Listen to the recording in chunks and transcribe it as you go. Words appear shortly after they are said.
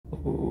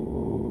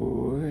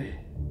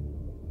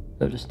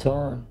It is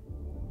time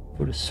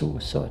for the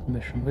suicide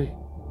mission week.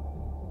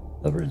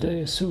 Every day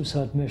a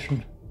suicide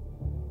mission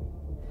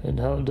in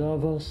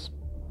Helldivers,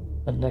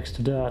 and next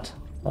to that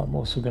I'm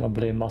also gonna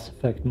play Mass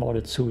Effect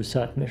modded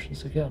suicide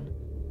missions again.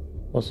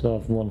 Also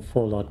have one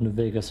Fallout New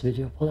Vegas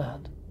video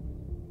planned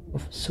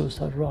with a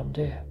suicide run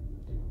there.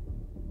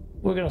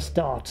 We're gonna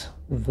start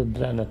with a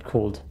planet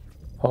called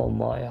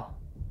Hellmire.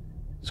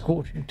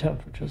 Scorching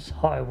temperatures,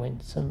 high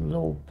winds, and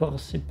low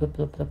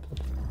precipitation.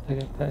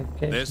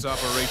 This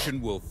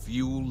operation will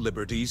fuel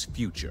Liberty's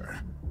future.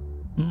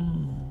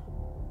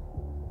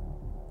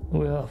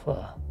 We have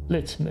a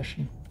Blitz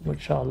mission,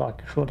 which are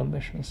like shorter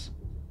missions.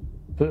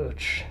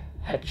 Birch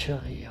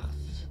hatcheries.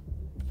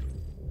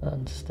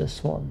 And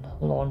this one,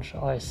 launch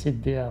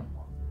ICBM.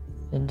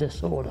 In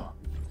this order.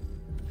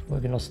 We're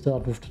gonna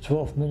start with the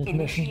 12-minute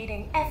mission.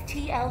 Initiating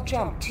FTL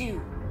jump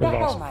to the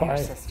Hellmire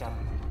system.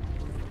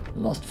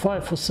 Last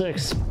 5 or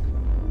 6.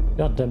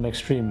 Goddamn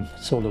extreme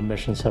solo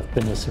missions have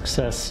been a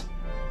success.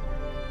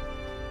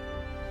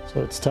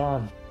 So it's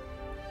time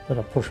that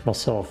I push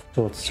myself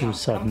towards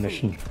suicide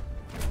mission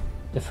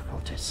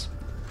difficulties.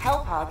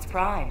 Hellpods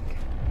primed.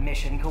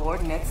 Mission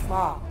coordinates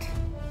locked.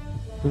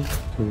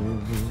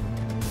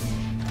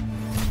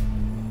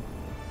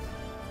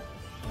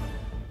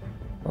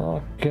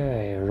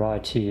 Okay,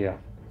 right here.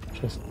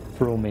 Just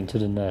throw me into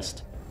the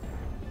nest.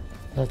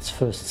 Let's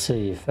first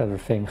see if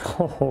everything...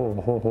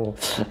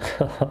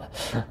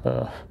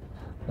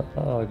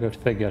 good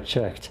thing I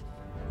checked.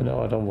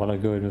 No, I don't want to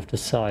go in with the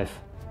scythe.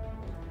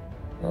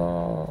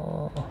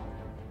 Oh,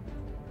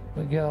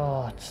 we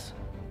got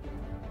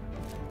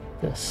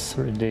this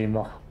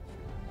Redeemer.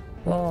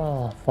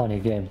 Oh, funny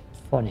game,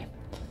 funny.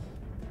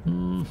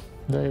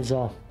 There's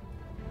a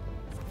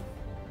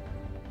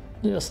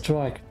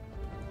strike.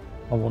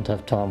 I won't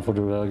have time for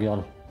the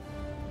railgun.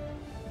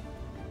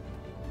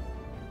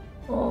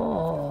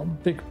 Oh,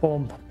 big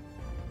bomb.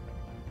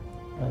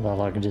 And I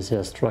like this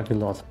airstrike a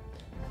lot.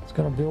 It's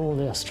gonna be all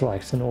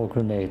airstrikes and all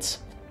grenades,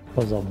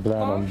 because I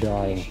plan on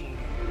dying.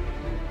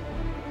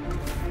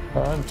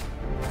 And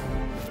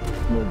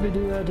no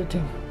video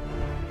editing.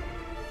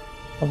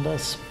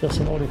 Unless there's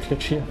an audio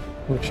glitch here,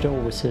 which there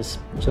always is,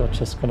 so I'm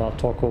just gonna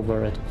talk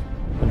over it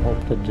and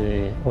hope that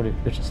the audio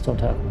glitches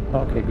don't happen.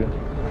 Okay, good.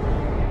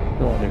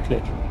 No audio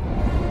glitch.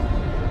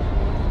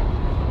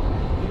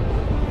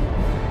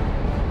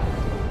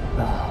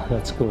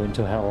 Let's go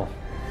into hell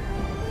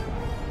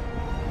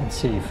and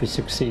see if we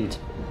succeed.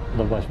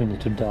 Otherwise we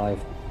need to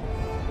dive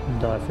and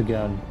dive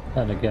again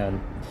and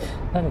again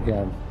and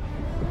again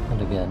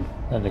and again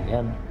and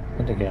again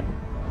and again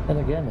and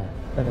again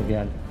and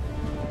again.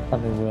 I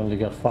mean, we only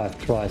got 5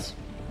 tries.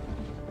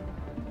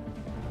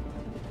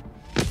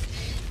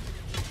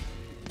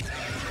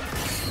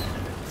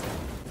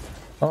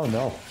 Oh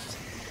no,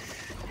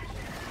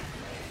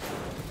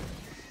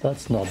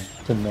 that's not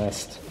the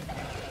nest.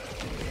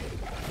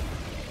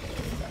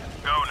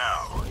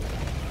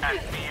 And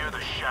fear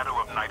the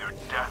shadow of neither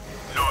death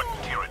nor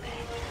tyranny,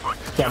 but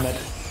damn it.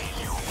 justice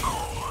is your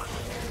cause.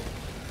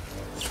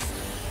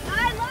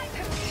 I like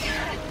him.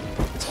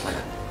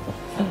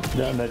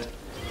 Damn it.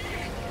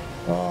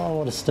 Oh,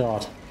 what a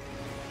start.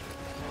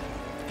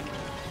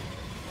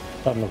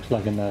 That looks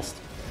like a nest.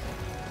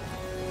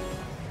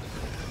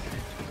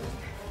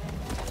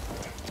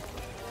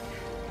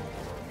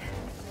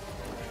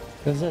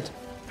 Is it?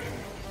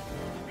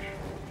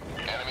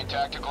 Enemy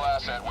tactical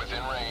asset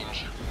within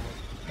range.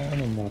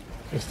 Anymore.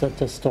 Is that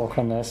the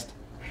stalker nest?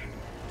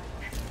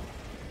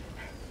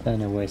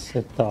 Anyways,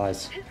 it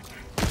dies.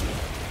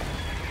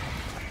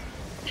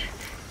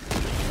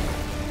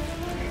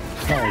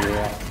 Oh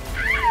yeah.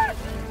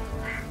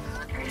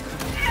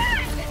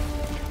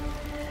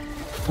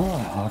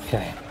 Oh,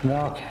 okay.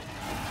 Okay.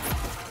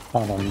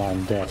 I don't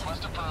mind that.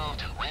 Request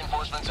approved.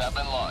 Reinforcements have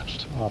been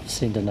launched. I've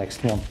seen the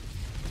next one.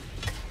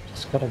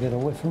 Just gotta get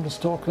away from the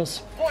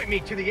stalkers. Point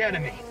me to the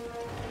enemy.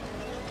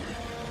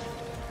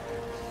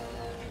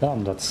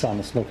 Damn, that sun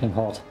is looking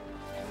hot.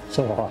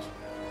 So hot.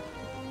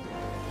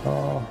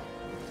 Oh.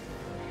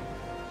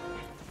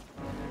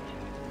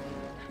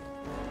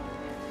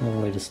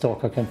 No way the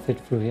stalker can fit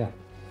through here.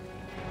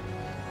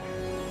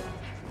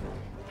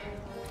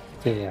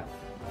 There.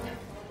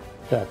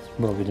 That's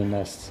probably the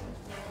nest.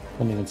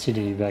 Don't even see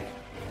the evac.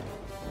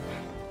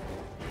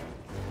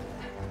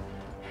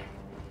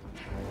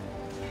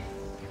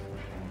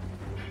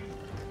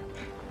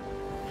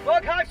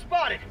 Bug hive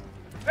spotted.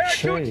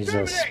 Parachute Jesus.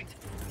 exterminate.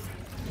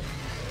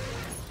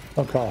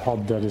 Look how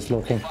hot that is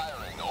looking.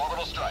 Firing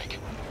orbital strike.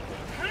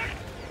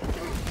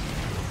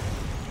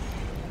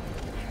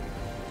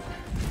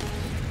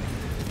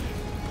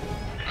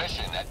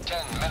 Mission at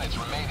 10 minutes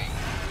remaining.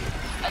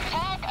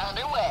 Attack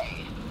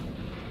underway.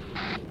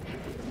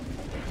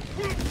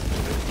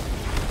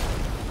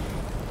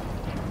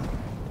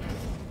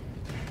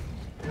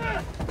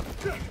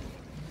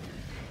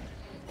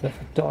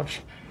 Perfect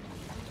dodge.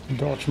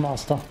 Dodge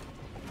master.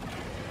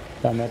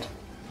 Damn it.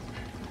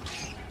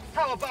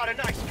 How about a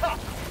nice cup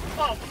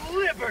of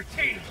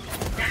liberty?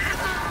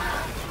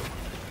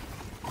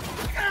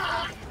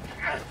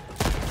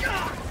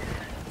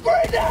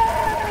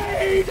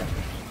 Grenade!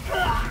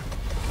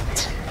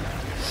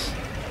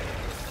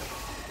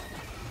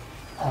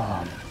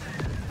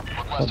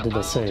 What did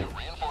I say?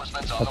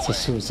 That's a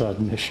suicide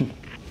mission.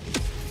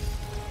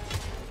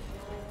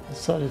 I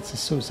said it's a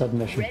suicide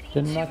mission.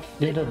 Didn't I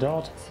clear the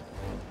dot?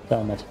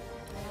 Damn it.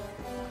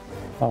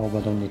 Oh, but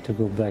I don't need to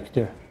go back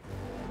there.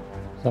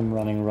 So I'm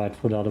running right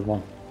for the other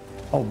one.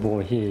 Oh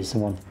boy, here is the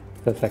one.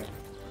 Perfect.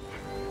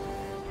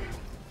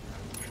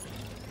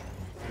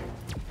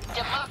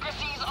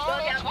 Democracy's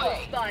on its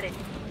way. Spotted.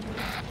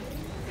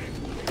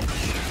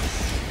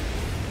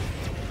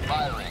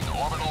 Firing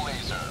orbital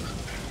laser.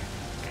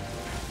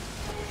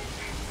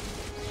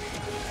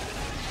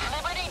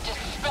 Liberty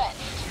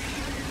dispensed.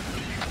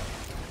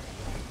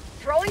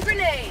 Throwing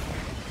grenade.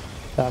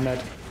 Damn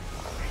it.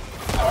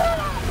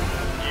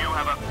 You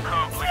have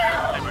accomplished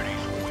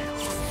Liberty's will.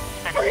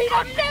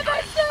 Freedom never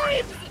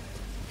sleeps!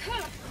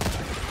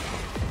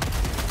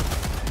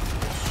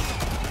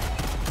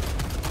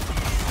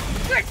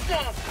 Get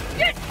some!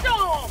 Get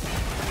some!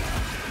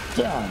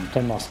 Damn,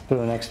 they must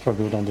burn extra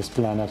good on this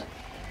planet.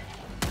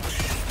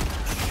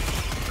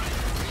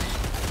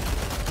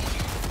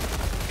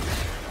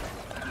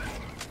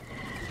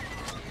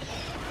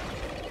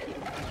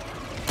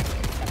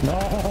 No!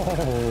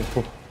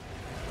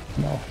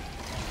 No.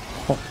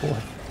 Oh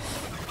boy.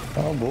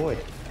 Oh boy.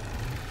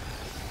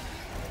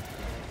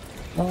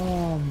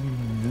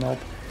 Nope.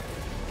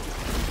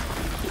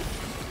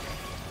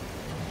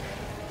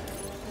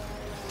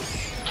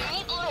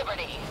 Eat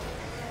Liberty.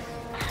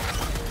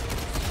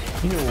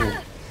 You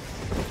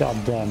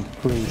goddamn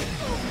creep.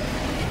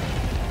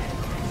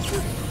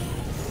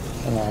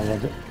 And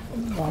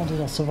how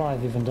did I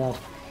survive even that?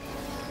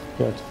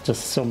 Good,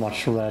 just so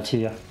much red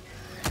here.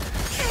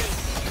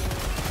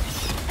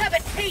 Have a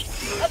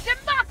taste of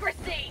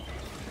democracy!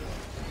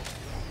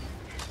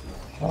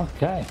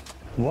 Okay,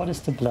 what is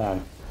the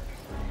plan?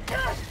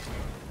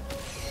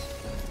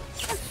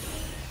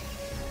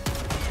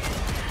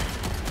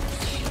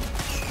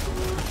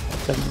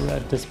 The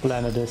red this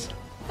planet is.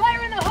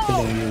 Fire in the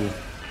hole! Killing you.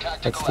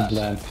 That's the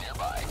plan.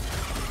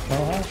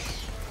 Nearby.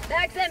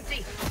 Bag's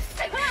empty.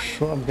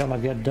 Sure I'm gonna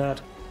get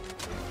that.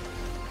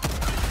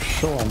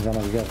 Sure I'm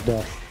gonna get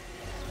that.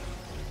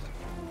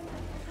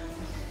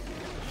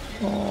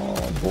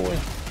 Oh boy.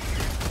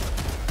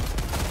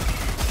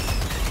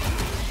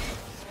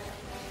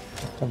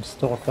 Them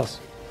stalkers.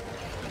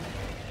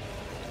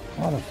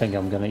 I don't think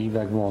I'm gonna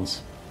evac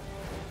once.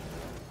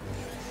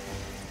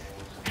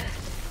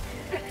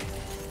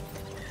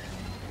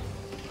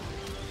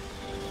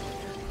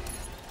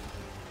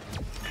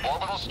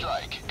 Orbital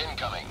strike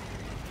incoming.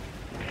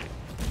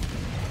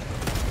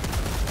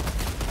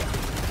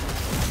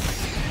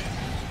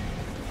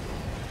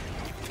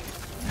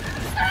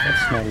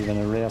 That's not even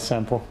a rare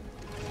sample.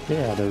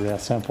 Yeah, the rare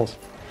samples.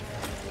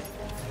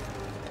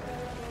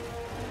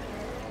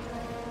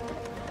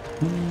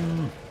 You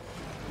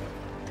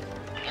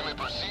may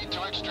proceed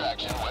to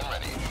extraction when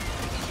ready.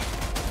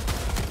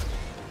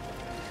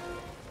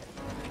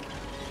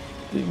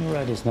 Being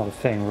red is not a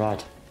thing,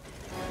 right?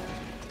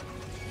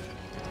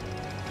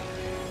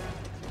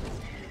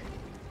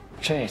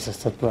 Jesus,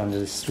 that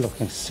blender is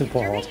looking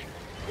super hot.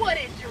 What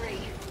injury?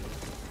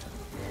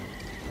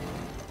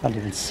 Can't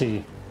even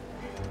see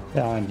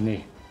behind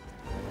me.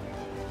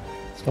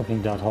 It's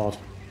looking that hot.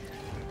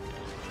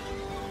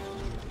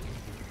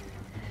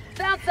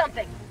 Found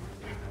something.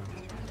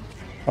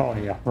 Oh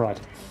yeah, right.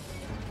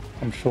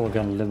 I'm sure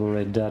gonna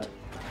liberate that.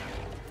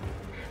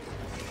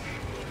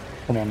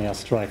 Come on,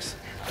 airstrikes.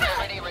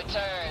 Ready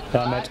return.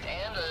 Damn it. Locked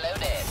and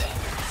loaded.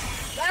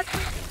 Last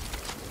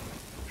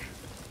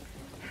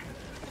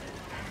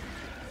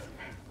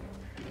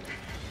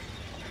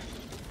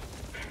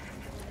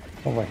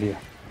Over here.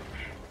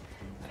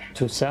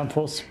 2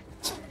 samples.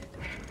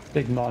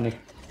 Big money.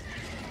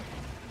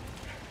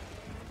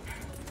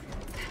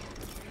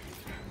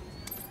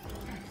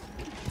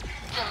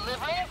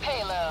 Delivering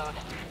payload.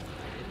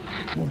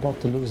 I'm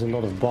about to lose a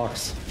lot of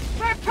bucks.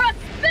 for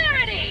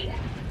prosperity!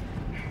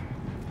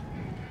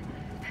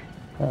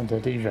 And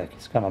that evac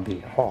is gonna be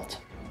hot.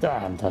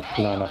 Damn that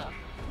planet.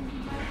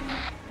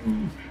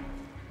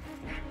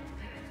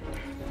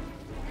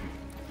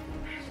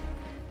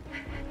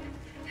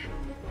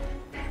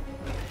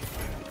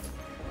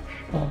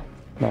 Oh,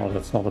 no,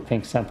 that's not a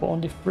pink sample.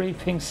 Only 3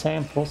 pink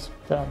samples.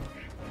 Damn.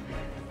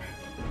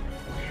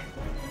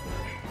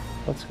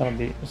 That's gonna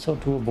be so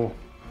doable.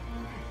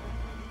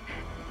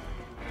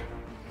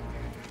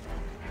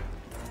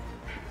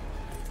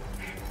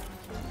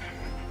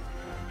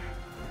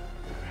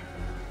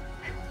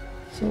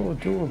 So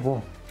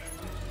doable.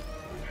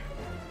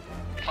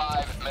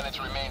 5 minutes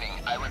remaining.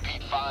 I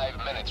repeat, 5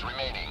 minutes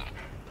remaining.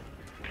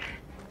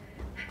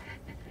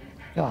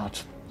 God,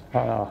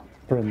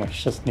 pretty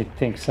much just need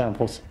pink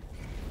samples.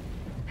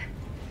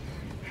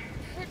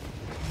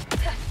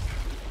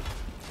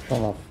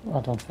 Well, I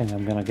don't think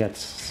I'm gonna get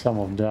some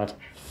of that.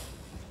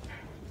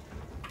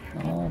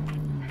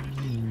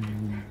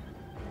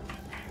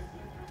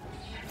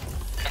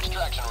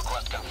 Extraction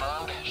request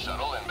confirmed.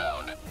 Shuttle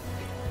inbound.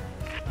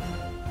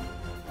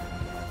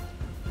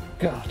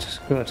 God,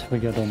 good. We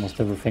got almost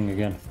everything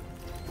again.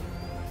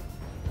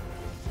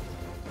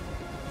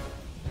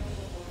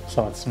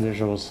 So it's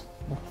visuals.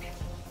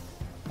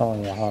 Oh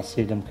yeah, I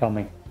see them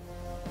coming.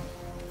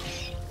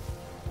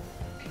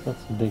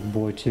 That's a big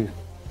boy too.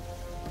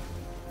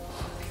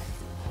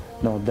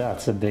 No,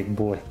 that's a big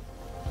boy.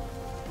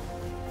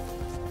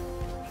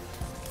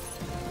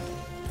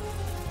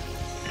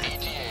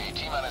 ETA,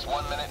 T-minus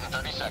 1 minute and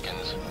 30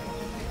 seconds.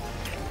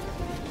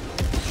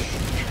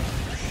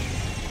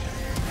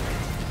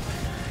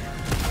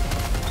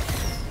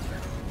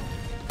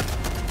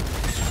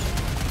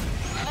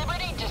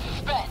 Liberty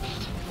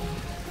dispensed.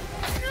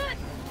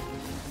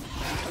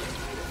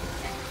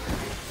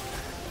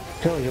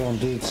 Kill your own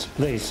dudes,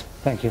 please.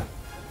 Thank you.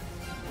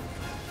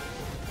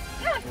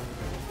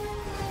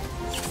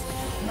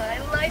 My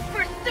life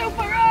for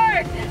super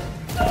art!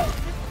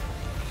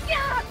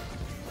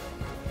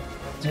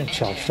 They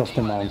charged off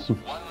the mountain.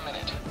 1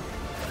 minute.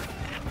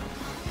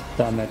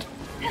 Damn it.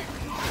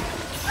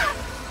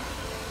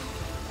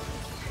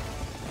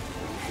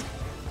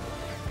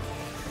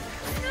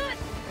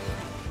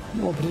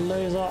 Open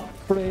laser,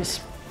 please.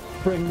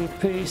 Bring me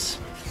peace.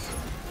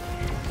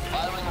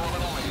 Firing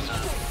orbital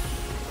laser.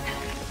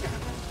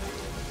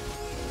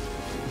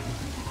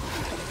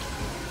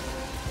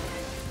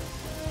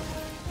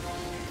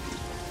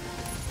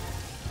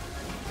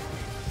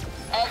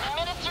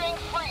 Administering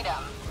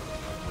freedom.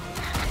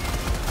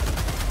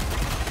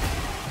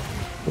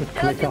 Good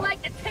Doesn't clicker.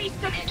 like the taste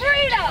of ETA,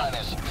 freedom!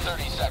 T-minus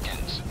 30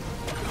 seconds.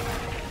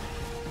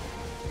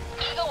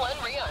 Eagle 1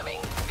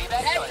 rearming. Be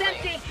back That's shortly.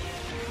 empty!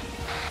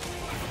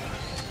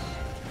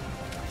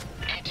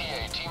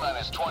 ETA,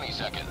 T-minus 20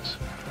 seconds.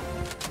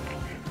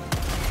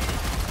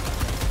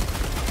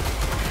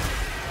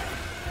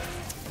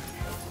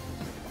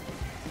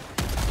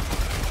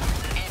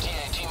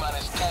 ETA,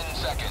 T-minus 10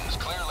 seconds.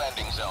 Clear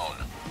landing zone.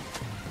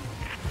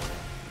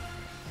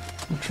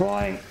 I'm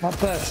trying my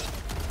best.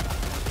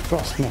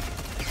 Trust me.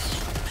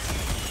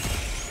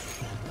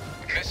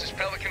 This is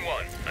Pelican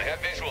 1. I have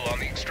visual on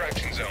the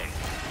extraction zone.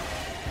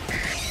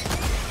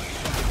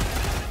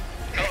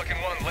 Pelican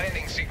 1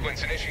 landing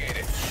sequence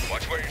initiated.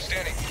 Watch where you're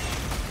standing.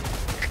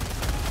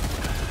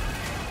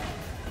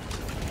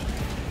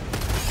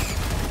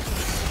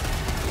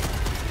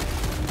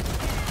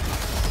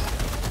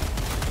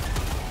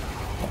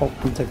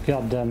 Open the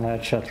goddamn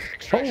headshot.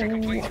 Extraction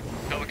complete.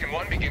 Pelican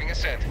 1 beginning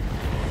ascent.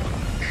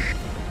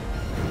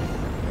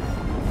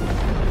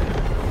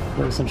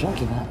 Ladies and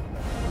gentlemen,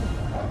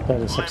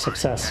 that is a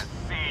success.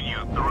 Seeing you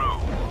through.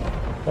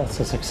 That's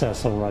a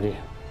success already.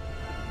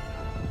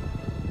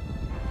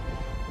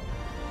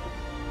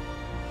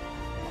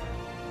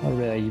 A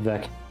rare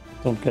evac.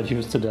 Don't get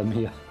used to them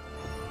here.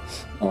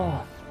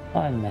 Oh,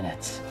 9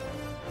 minutes.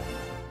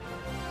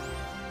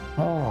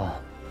 Oh,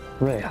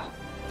 rare.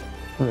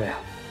 Rare.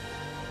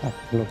 I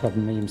have to look up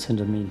memes in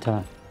the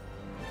meantime.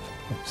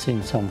 I've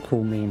seen some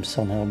cool memes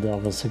on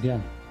Helldivers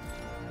again.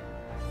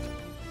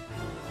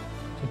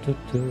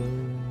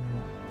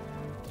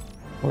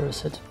 Where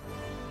is it?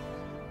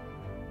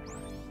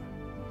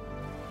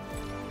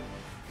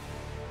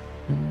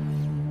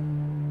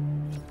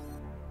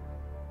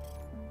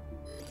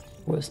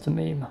 Where's the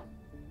meme?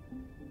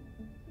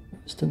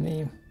 Where's the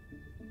meme?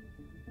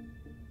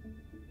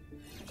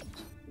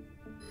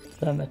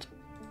 Damn it.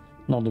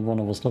 Not the one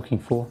I was looking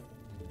for.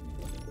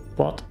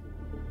 But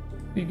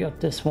we got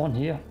this one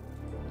here.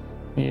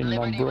 Me and my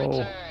Liberty bro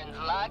returns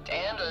locked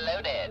and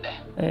loaded.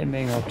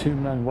 aiming a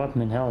 2-man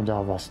weapon in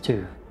Helldivers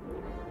too.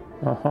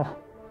 Uh-huh.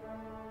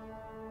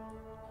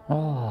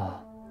 Ah.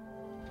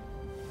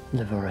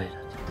 Liberated.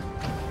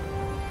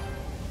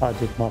 I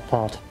did my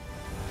part.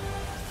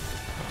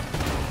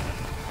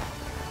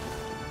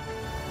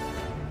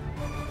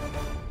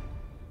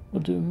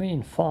 What do you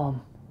mean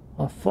farm?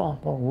 I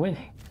farmed by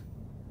winning.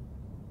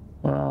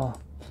 Well,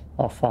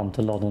 I farmed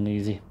a lot on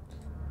easy.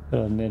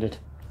 I'll admit it.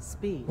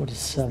 Speed is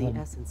 47. the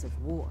essence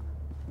of war.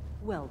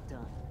 Well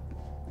done.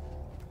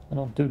 I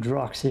don't do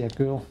drugs here,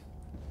 girl.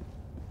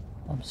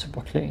 I'm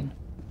super clean.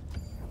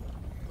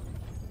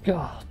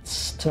 God,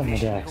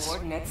 thermidacks.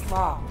 Coordinates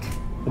locked.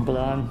 The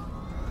blind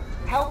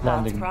Hellpods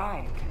Landing.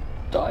 primed.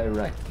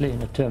 directly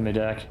in a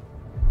thermidac.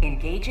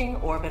 Engaging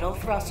orbital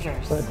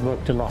thrusters. But it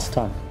worked the last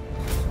time.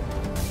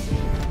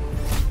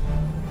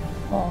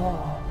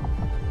 Ah,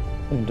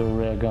 I think the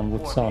rare gun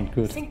would sound Orbit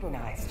good.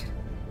 synchronized.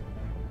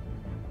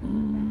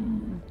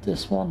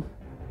 This one?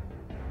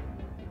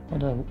 Or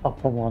the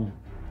upper one?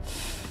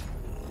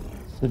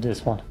 So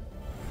this one.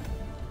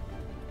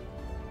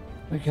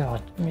 We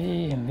got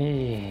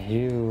me,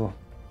 you.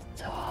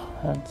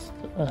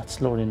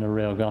 That's loading the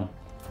railgun.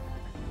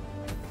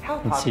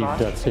 And Hellpod see if launch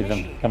that's even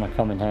initiated. gonna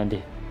come in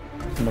handy.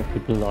 You know,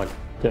 people like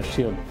their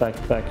shield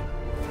backpack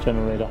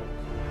generator.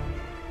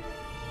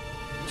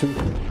 2.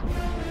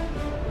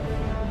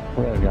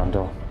 Railgun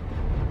though.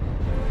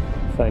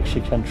 If I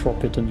actually can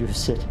drop it and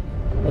use it,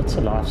 that's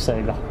a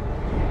lifesaver.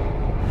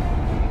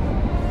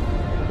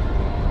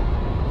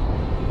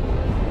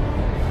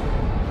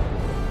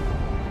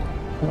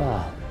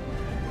 Ah.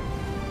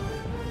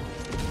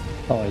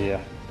 Oh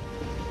yeah.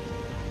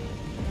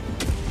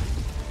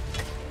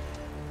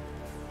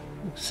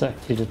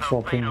 exactly the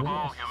dropping of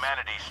all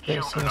humanity's space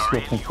I children was are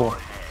in looking your for.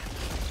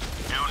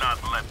 hands. Do not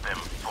let them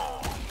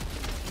fall.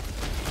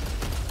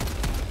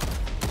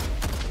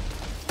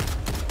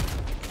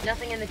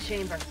 Nothing in the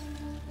chamber.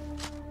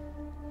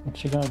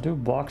 What you gonna do,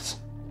 box?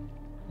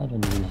 I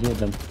don't even hear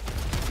them.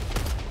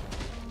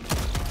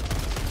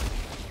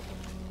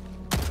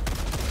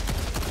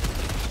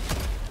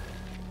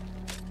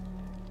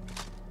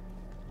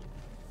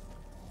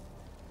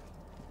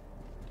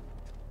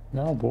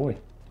 No, boy.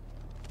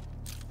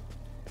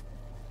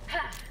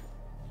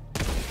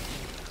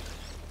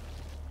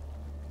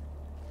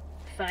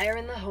 Fire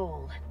in the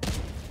hole.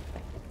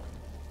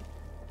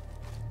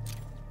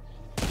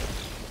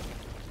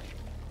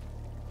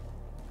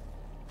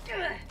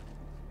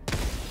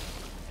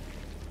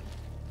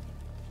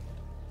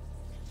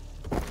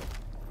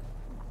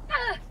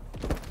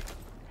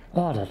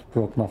 Ah, that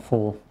broke my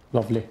fall.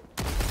 Lovely.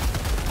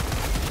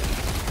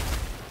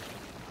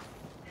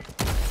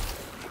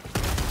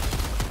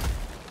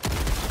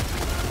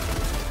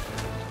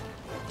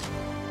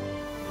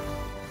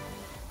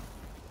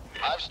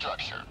 Hive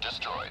structure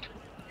destroyed.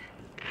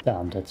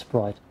 Damn, that's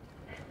bright.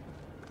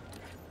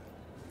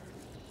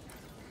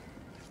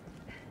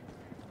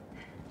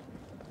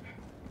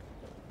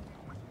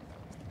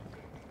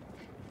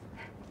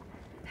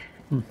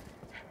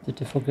 Did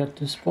they forget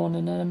to spawn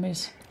in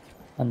enemies?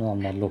 I know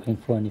I'm not looking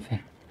for anything.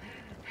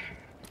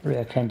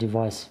 Rare candy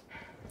device.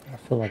 I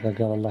feel like I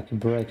got a lucky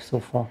break so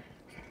far.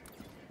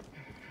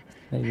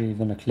 Maybe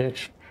even a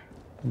glitch.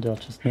 And there are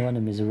just no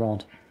enemies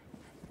around.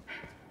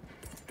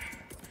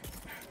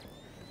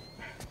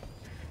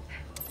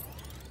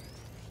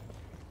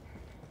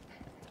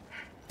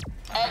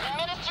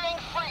 Administering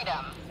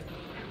freedom.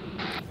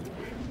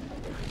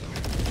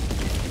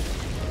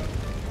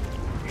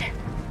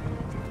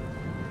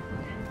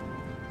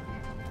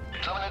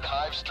 Terminate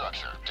hive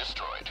structure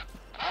destroyed.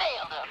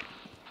 Nailed him.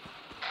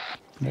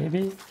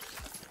 Maybe?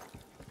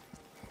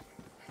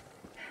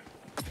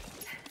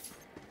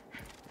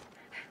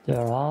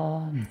 There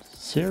are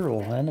 0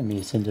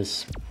 enemies in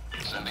this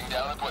Sending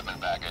down equipment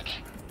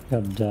package.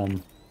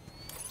 goddamn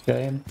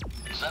game.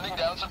 Sending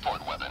down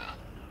support weapon.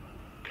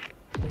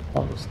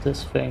 What is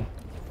this thing?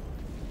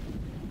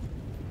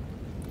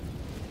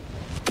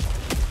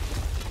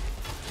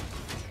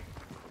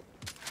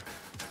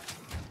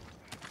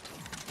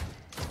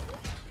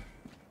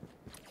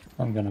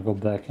 I'm gonna go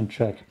back and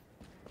check.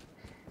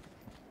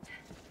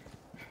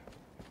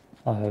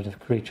 I heard a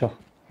creature.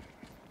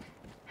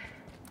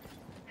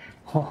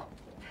 Huh.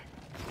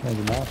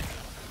 Maybe not.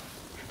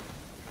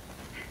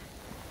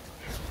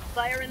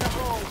 Fire in the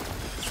hole.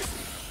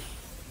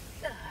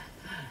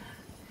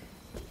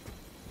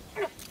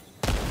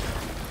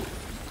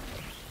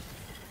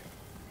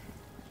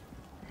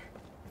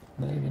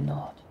 Maybe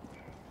not.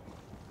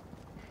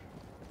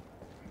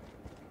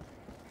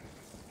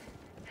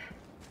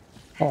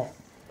 Oh.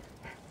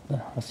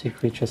 I see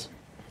creatures.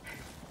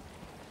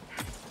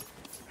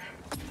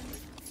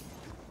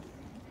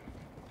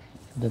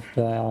 And if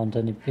there aren't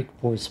any big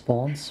boy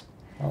spawns,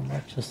 I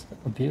might just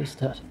abuse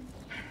that.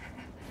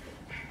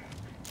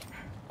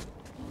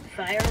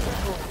 Fire in the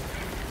hole.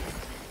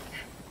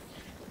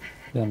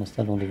 To be honest,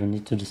 I don't even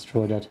need to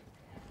destroy that.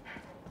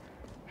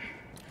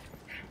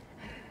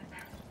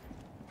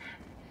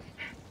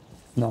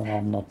 No,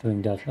 I'm not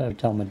doing that. Every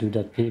time I do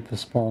that, people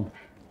spawn.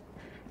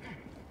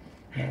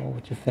 I know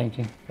what you're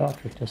thinking.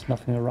 Patrick, there's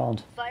nothing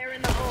around. Fire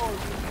in the hole.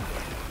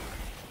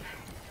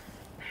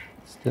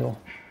 Still.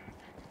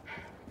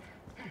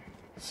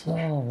 So,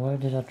 where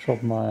did I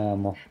drop my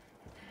ammo?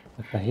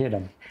 If I hear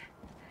them.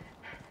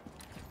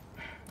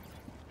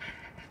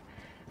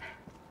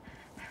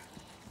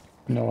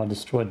 No, I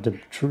destroyed the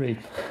tree.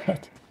 The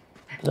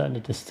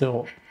planet is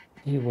still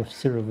here with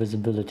 0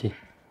 visibility.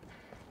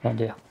 Oh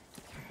dear.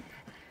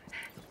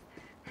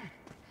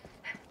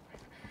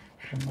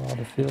 I don't know how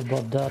to feel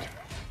about that.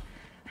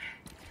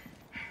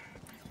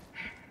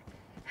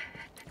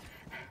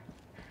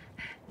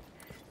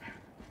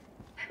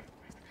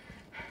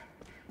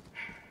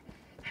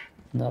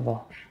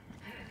 Never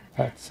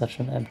had such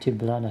an empty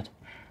planet.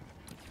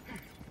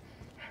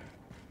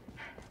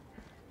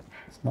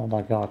 It's not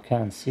like I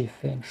can't see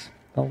things.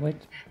 Oh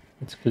wait,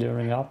 it's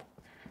clearing up.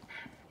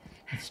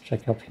 Let's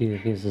check up here.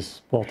 Here's a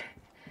spot.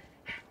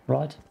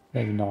 Right?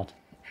 Maybe not.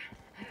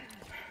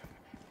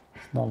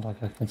 It's not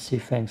like I can see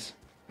things.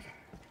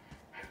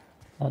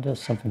 Oh,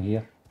 there's something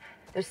here.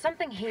 There's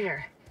something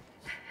here.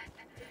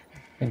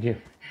 Thank you.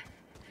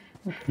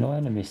 Look, no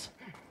enemies.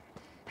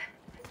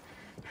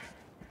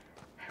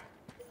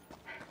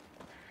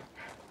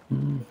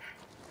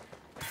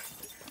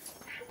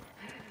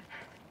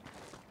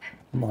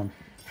 Come on,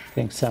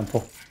 pink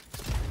sample.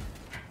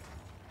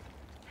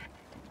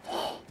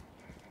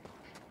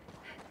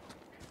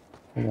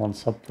 For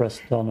once I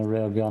pressed down a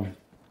rare gun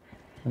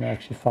and I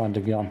actually find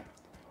the gun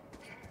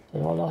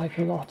that I like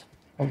a lot.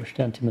 I wish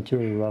the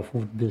anti-material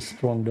rifle would be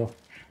strong though.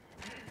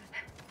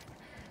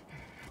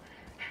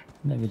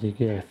 Maybe they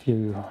get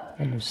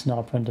a new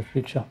sniper in the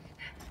future,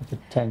 like a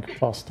tank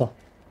buster.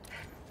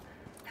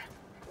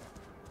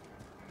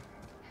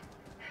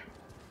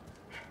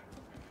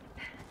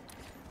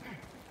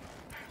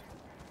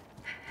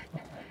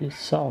 hear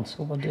sounds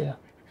over there.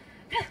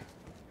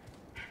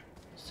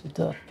 See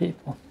that,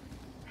 people?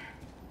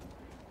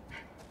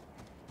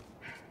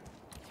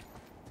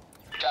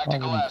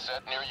 Tactical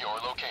asset near your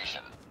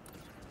location.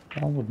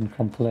 I wouldn't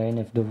complain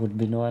if there would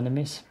be no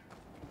enemies.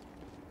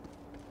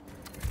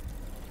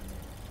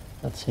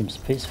 That seems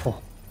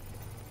peaceful.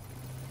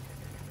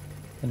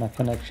 And I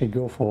can actually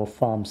go for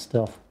farm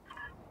stuff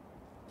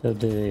till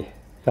they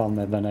come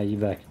when I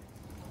evac.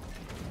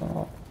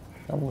 Oh,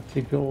 that would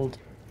be gold.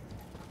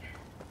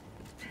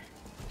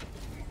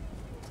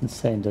 It's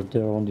insane that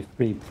there are only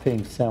 3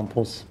 pink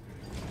samples.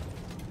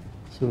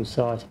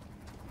 Suicide.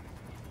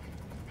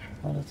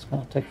 Oh, that's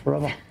gonna take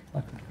forever.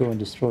 I could go and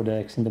destroy the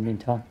eggs in the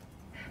meantime.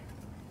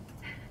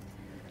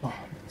 Oh,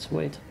 let's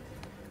wait.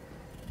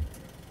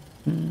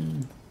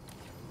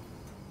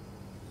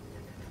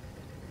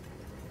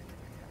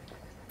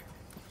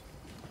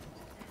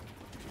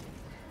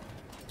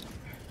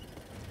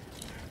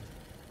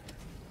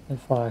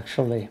 If I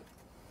actually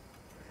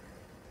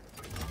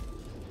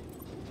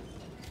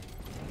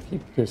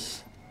keep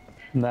this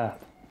map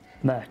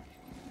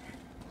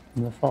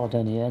without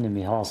any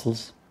enemy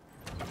hassles,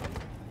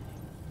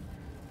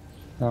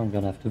 I'm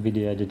gonna have to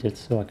video edit it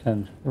so I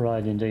can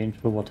write in the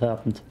intro what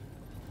happened.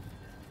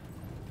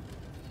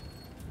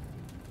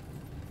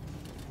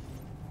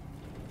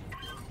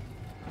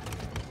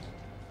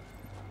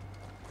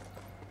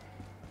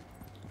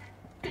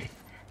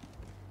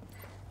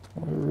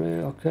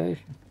 Rare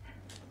occasion.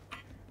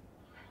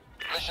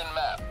 Mission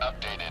map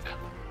updated.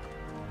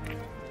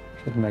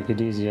 Should make it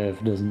easier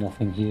if there's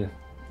nothing here.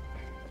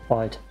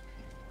 Fight.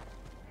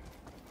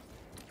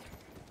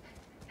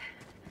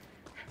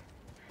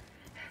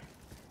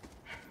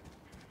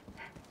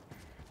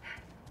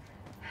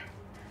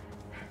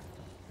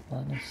 I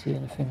don't see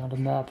anything on the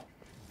map.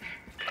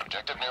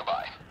 Objective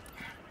nearby.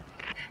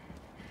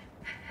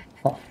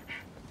 Huh.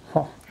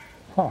 Huh.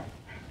 Huh.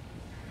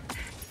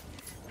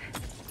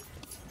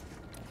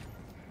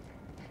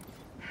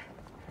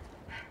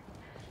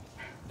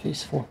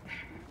 Peaceful.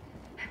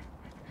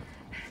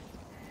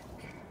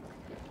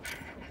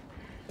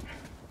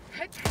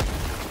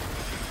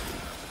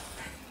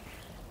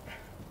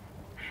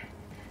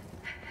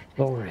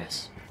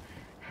 Glorious.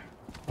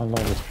 I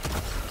love it.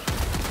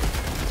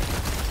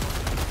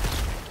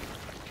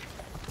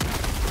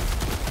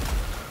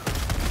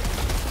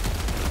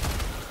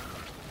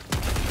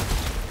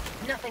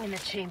 Nothing in the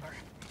chamber.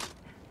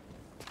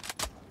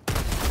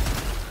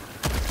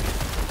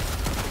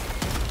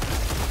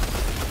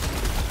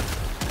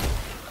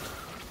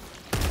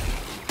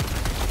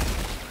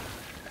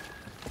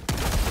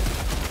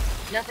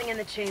 Nothing in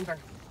the chamber.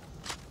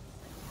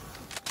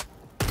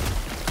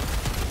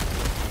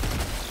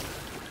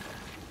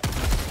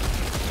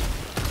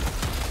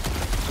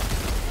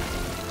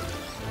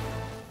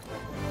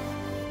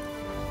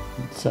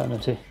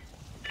 Insanity.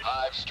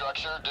 Hive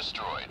structure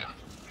destroyed.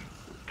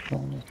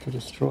 Don't need to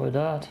destroy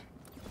that.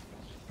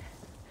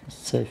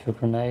 Just save your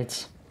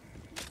grenades.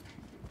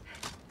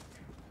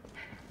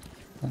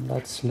 And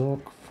let's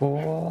look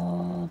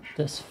for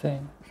this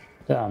thing.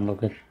 Damn,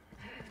 look at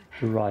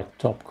the right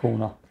top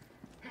corner.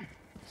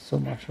 So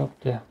much up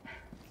there.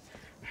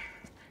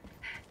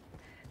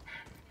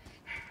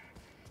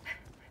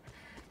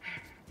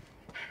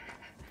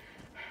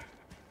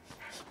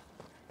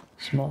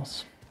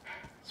 Smells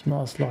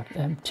like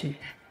empty.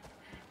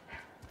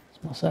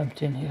 Smells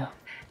empty in here.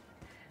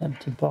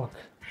 Empty bug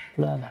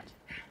planet.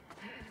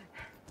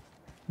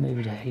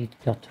 Maybe the heat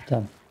got to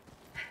them.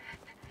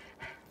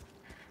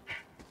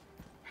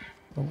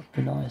 That would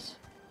be nice.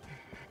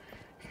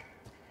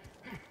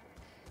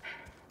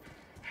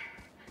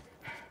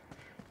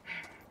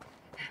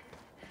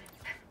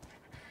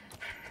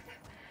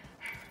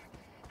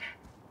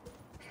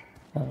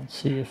 I don't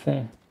see a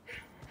thing.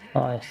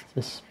 Ah, it's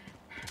this.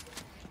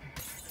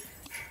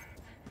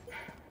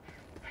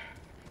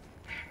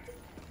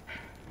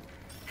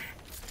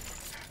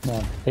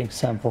 No, pink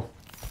sample.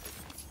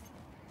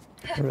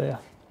 Rare.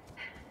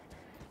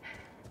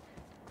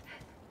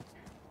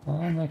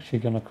 I'm actually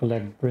gonna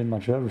collect pretty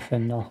much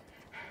everything now.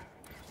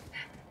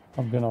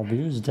 I'm gonna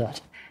abuse that,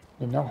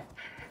 you know.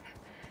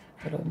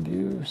 Gotta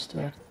abuse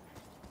that.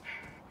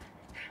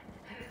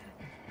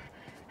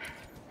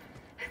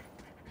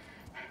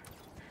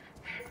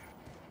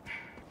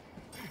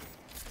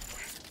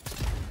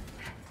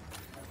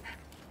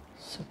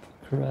 Super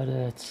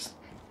credits.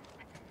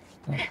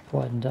 Not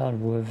quite that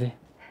worthy.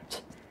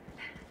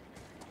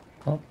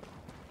 Oh.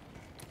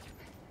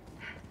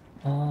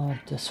 Ah,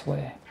 this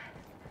way.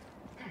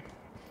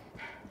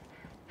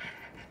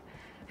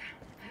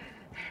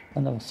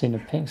 I've never seen a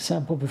pink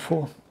sample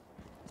before.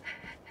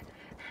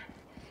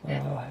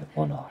 I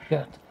wanna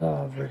get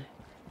every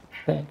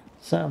pink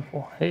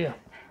sample here.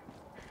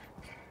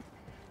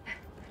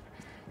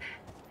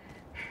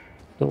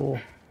 So,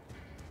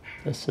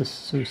 this is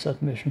suicide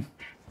mission,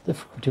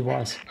 difficulty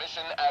wise.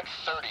 Mission at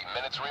 30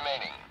 minutes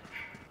remaining.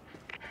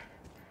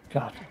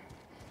 God,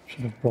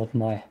 should have brought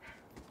my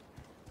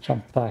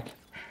jump back.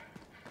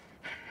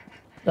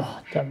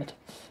 Ah, damn it.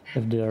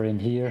 If they're in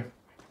here,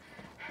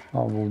 I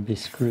will be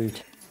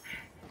screwed.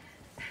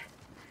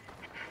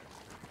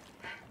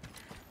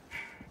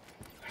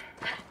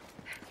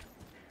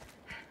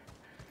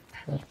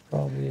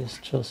 is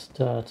just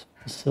that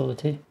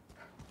facility.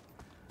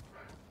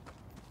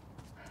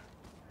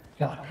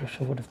 God, I wish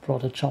I would have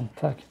brought a jump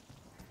pack.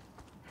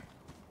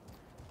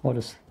 Or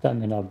the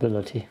stamina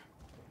ability.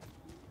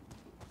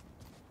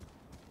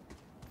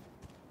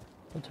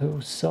 But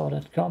who saw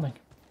that coming?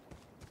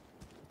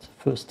 It's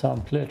a first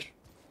time glitch.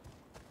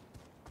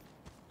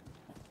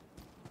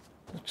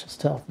 That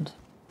just happened.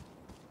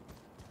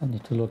 I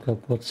need to look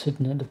up what's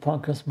hidden in the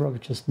bunkers. Probably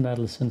just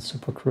medals and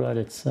super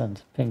credits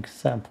and pink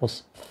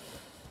samples.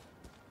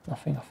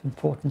 Nothing of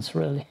importance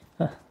really.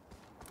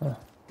 Damn.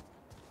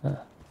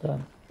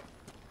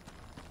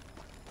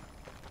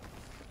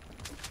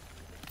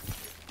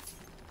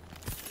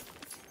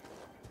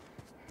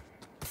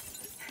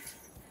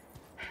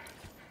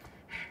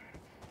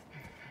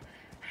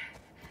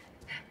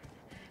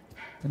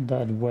 In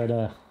that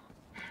weather,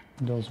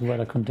 those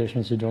weather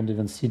conditions, you don't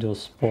even see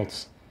those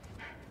spots.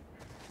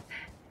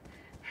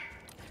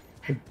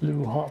 The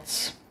blue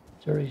huts,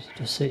 they're easy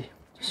to see,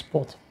 to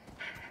spot.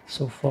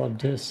 So far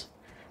this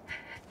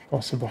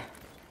possible.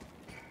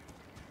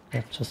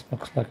 That just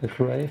looks like a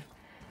grave.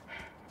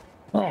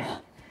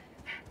 Oh,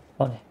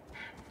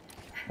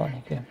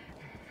 funny game.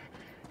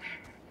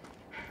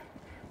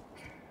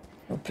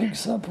 A pink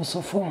sample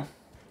so far.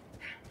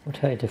 Would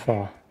hate if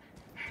I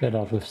get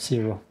out with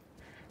 0.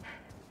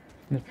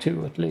 With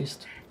 2 at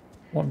least.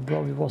 1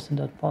 probably was in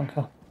that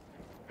bunker.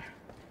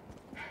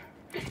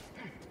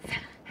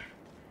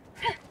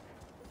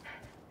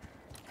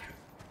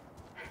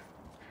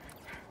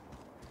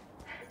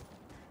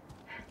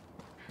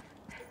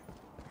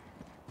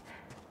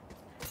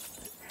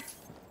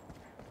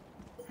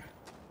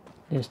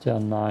 Yes, there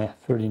are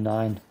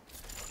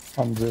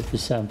 3,900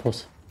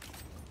 samples.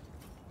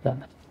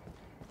 Damn it.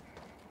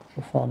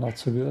 So far not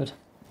so good.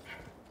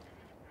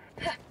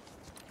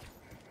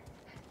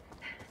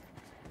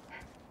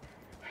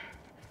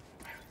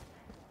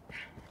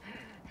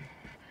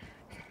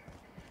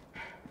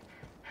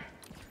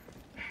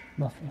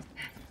 Nothing.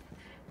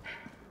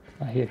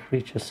 I hear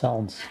creature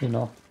sounds, you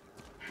know.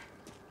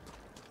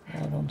 I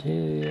don't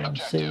hear and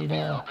see the...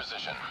 I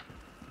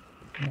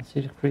don't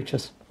see the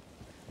creatures.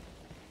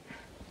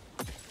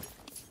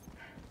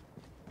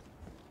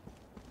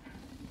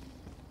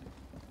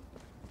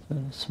 A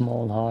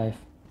small hive.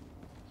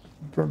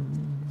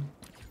 Brum.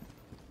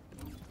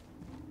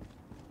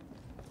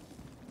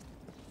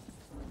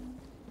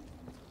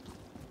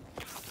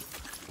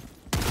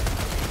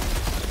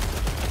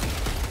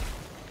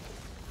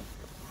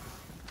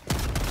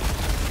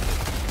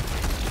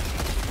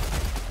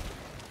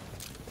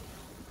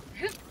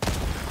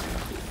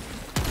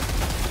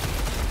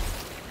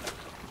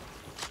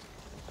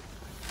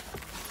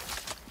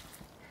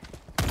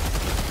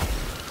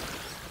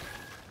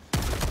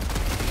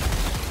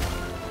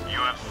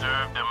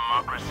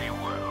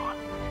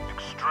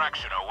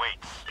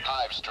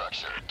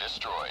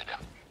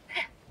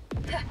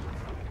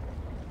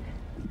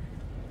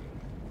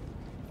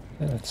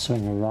 Let's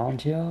swing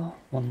around here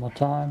one more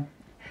time.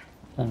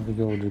 Then we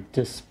go to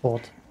this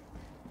spot.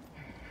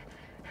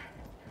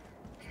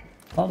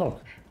 Oh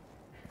look!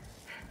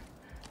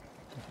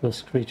 The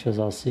first creatures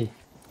I see.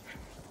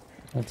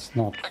 Let's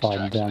not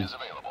fight them.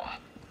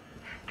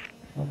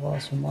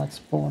 Otherwise we might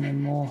spawn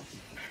in more.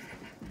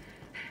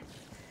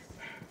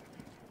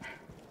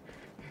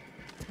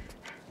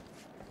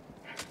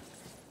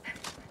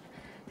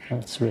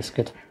 Let's risk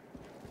it.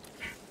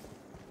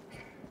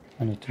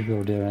 I need to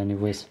go there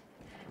anyways.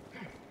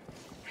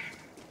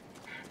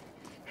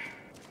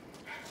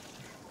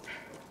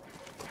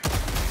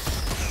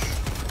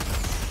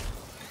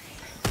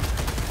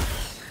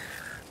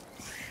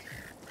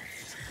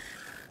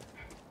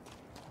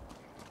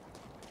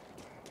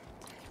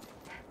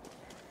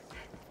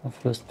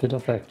 First bit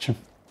of action.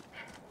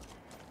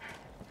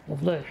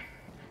 Lovely.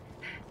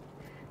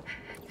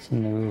 It's a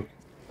nuke.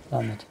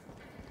 Damn it.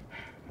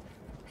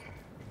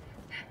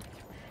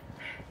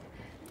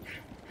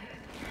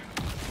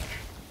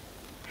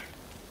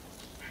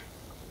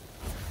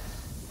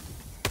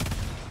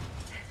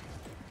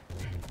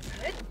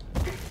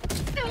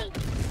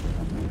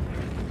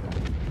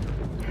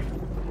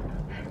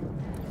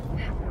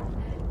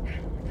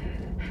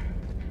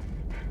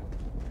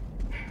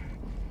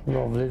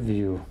 Lovely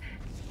view.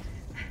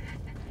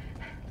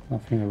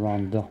 Nothing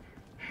around though.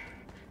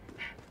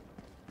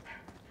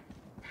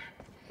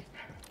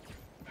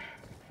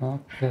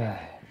 Okay.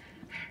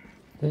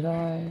 Did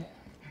I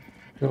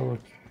go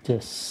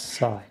this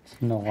side?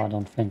 No, I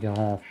don't think I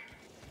have.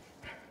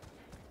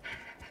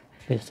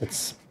 At least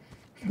it's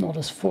not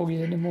as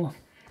foggy anymore.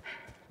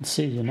 You can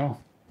see, you know.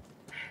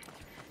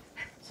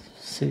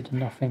 See the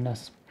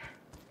nothingness.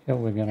 Yeah,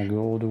 we're gonna go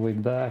all the way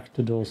back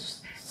to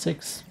those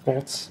 6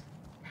 spots.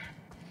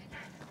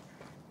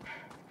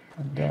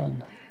 And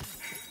then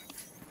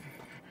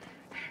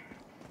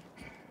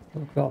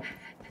look up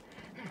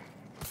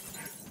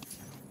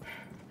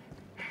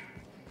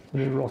to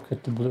the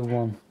rocket, the blue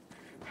one.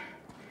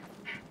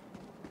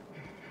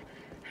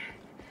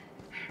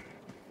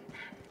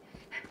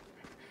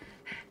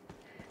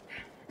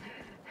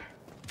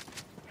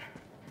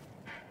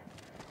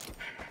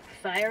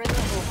 Fire in the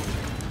hole.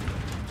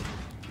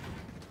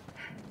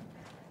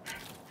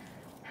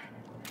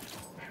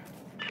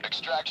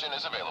 Extraction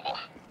is available.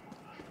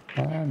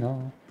 I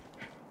know.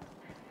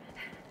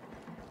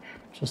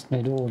 Just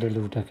need all the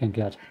loot I can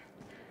get.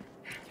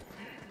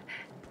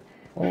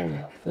 All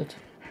of it.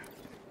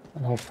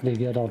 And hopefully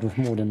get out with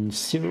more than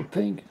 0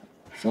 pink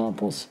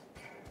samples.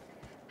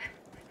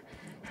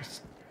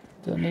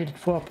 They're needed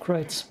for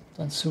upgrades.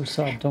 And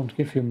suicide don't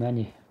give you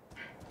many.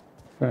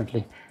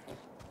 Apparently.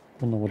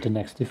 Don't know what the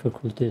next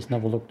difficulty is.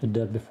 Never looked at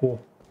that before.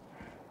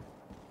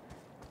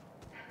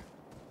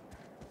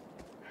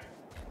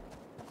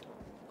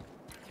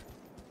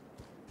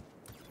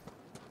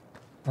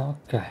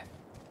 Okay.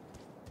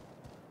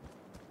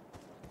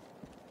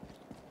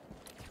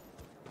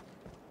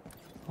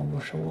 I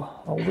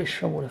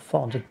wish I would have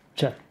found a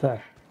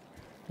jetpack.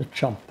 The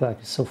jump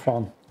pack is so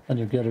fun and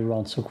you get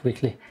around so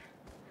quickly.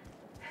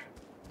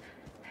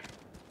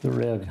 The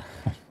rear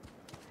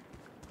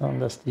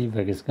unless the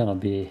evac is gonna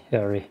be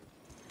hairy.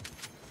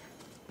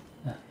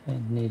 Yeah,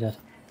 ain't needed.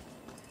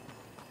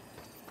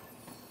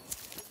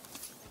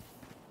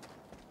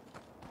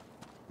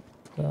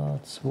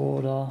 That's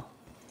water.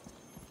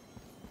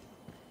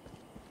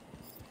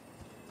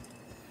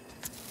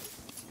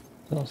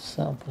 Those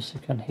samples you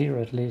can hear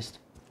at least.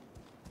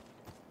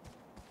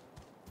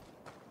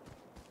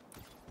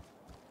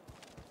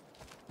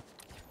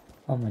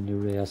 How many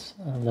rares?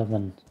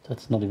 11.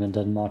 That's not even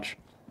that much.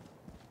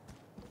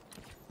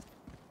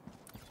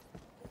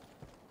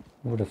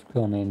 Would have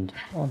gone in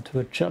onto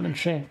a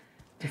challenging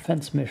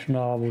defense mission.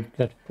 I would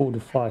get 4 to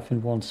 5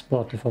 in one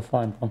spot if I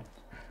find one.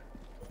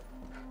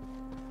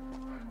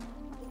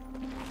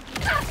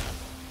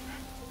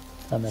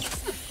 Damn it.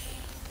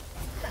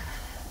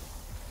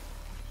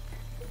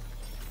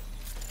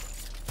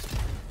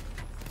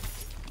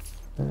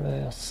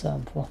 Rare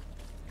sample.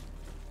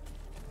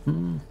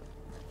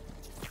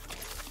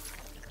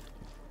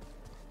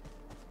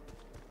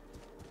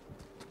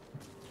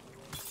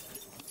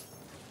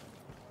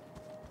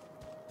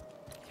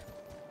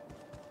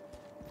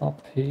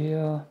 Up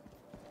here.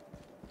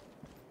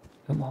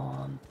 Come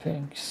on,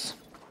 pinks.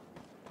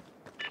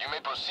 You may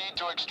proceed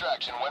to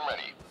extraction when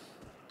ready.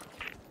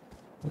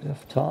 We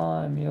have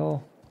time,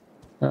 yo.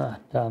 Ah,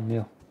 damn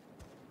you.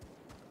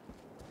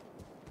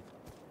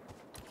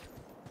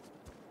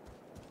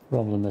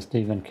 Problem is they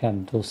even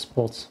camped those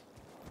spots.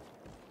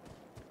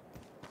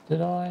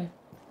 Did I?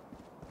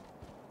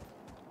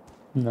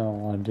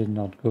 No, I did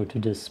not go to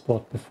this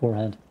spot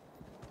beforehand.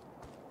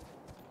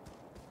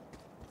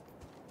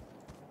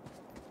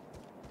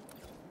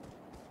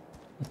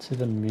 It's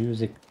even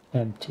music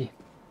empty.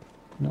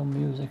 No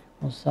music,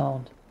 no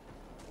sound.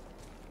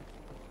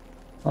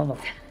 Oh no.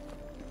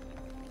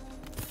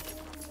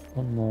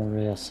 One more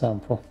rare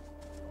sample.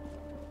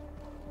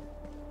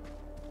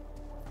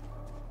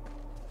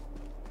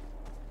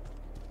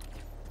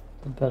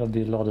 There better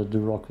be a lot of the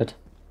rocket.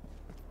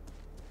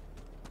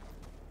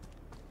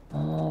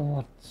 Oh,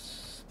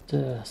 what's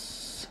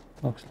this?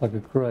 Looks like a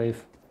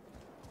grave.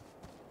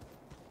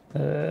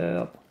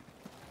 Yep.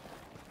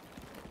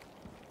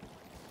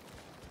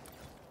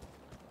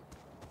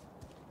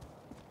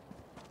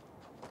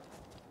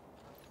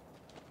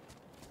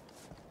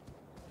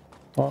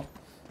 Well,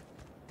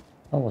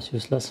 that was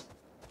useless.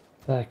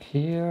 Back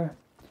here.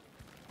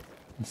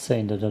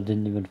 Insane that I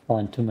didn't even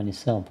find too many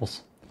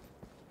samples.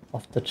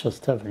 After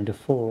just having the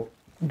full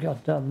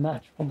goddamn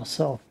match for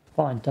myself,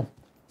 find them.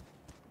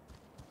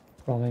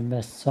 Probably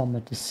missed some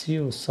at the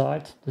CO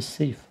side, the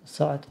safe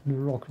side, and the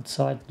rocket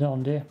side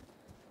down there.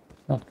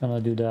 Not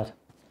gonna do that.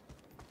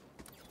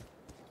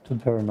 Too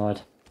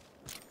paranoid.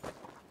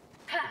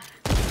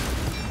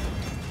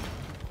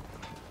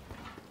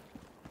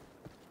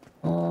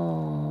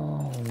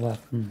 Oh,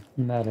 weapon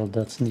metal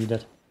that's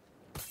needed.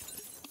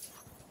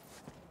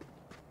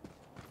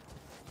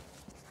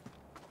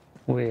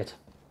 Weird.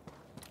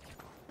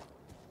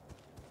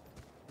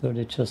 So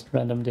they just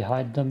randomly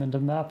hide them in the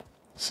map,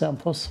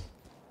 samples,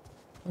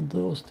 and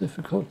those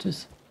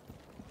difficulties.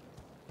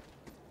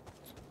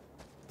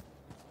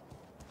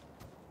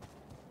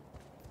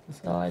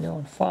 Because I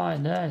don't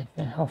find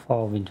anything. How far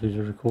are we into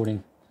the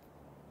recording?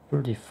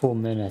 34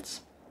 minutes.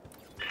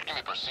 You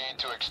may proceed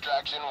to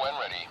extraction when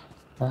ready.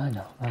 I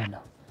know.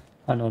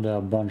 I know there are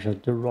a bunch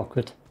at the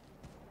rocket.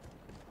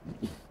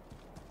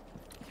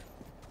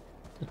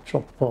 The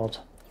drop pod.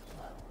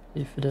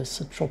 If it is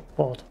a drop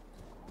pod.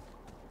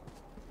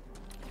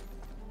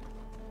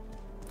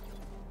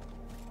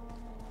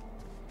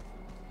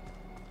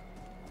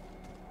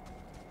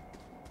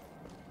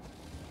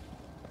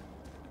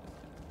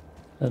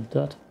 At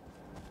that.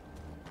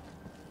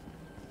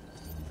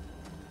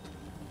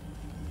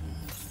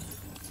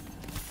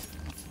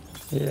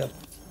 Yep,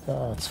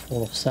 that's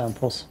full of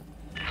samples.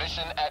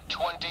 Mission at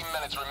 20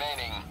 minutes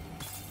remaining.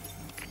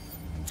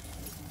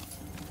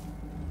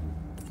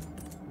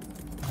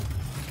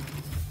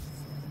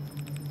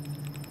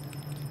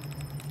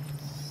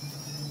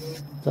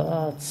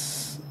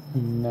 That's a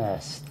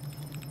nest.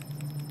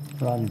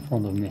 Right in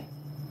front of me.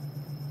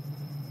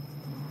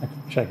 I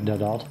can check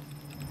that out.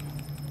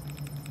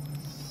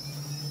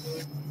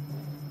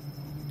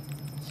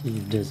 See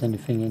if there's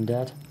anything in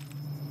that.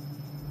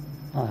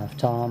 I have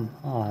time,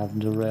 I have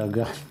the rare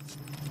guns.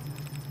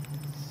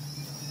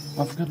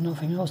 I've got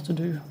nothing else to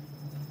do.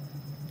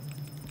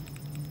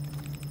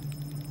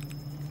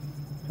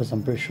 Because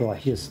I'm pretty sure I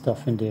hear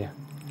stuff in there.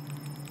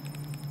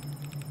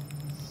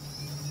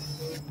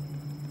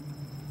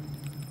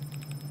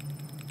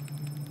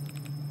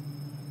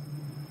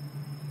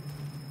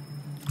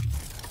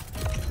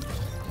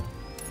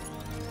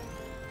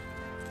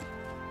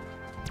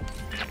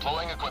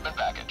 Deploying equipment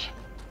package.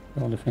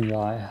 The only thing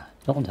I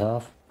don't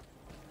have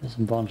is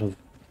a bunch of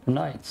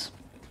grenades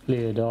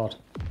cleared out.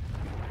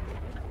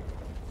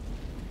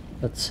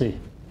 Let's see.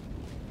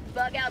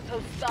 Bug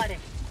outpost spotted.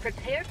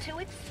 Prepare to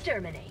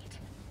exterminate.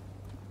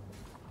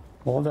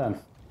 Well then,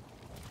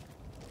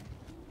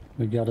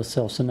 we got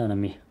ourselves an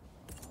enemy.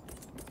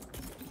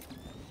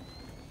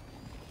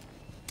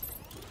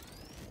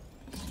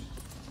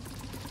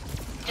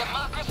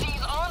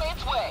 Democracy's on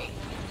its way.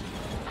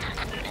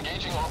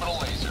 Engaging orbital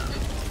laser.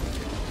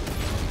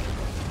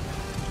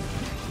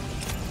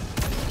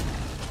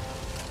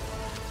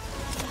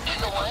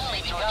 The one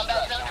leading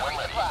combat zone to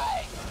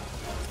resupply.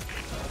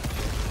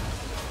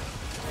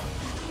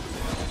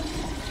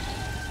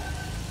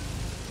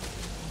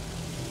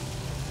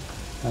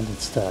 And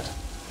it's dead.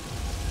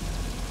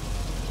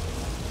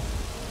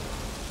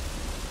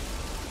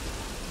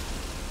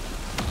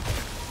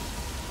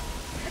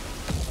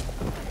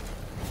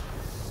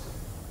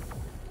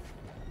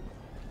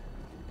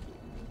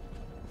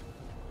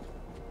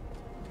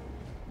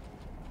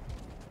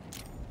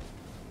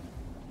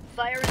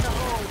 Fire in the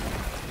hole.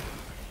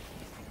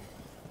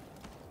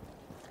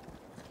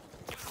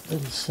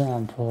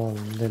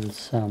 Little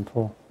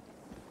sample,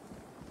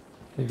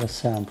 bigger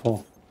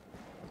sample.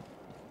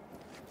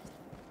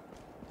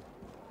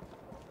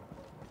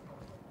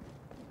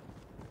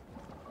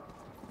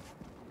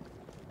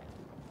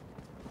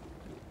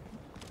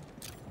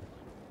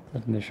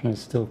 That mission is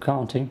still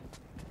counting.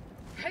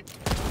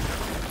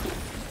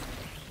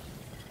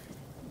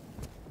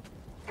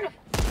 I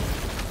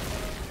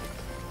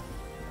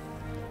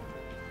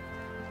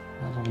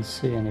don't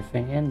see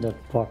anything in that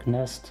bug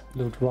nest,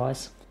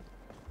 loot-wise.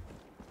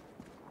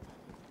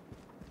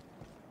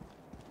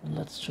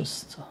 Let's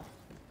just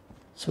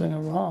swing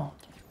around.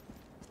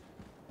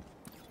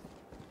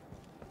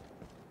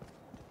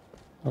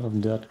 A lot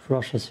of dead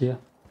crushers here.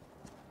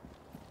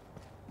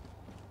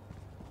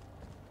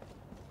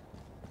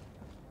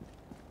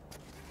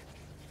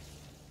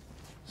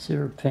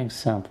 Zero pink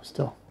samples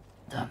though.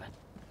 Damn it.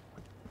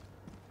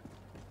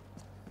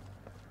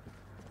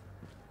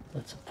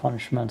 That's a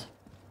punishment.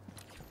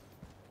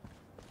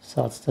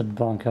 Besides that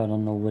bunker, I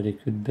don't know where they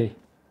could be.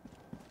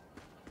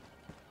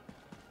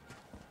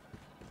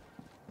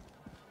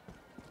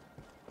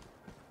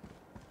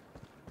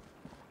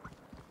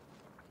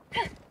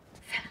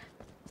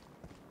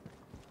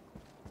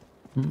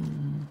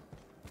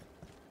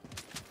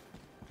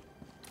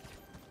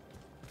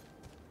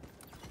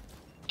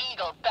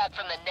 Eagle back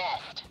from the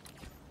nest.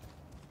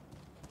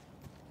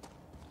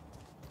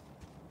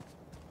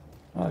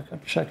 I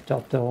got checked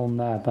out the whole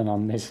map and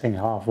I'm missing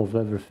half of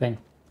everything.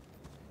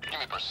 You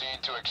may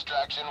proceed to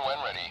extraction when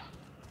ready.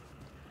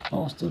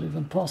 How is that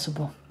even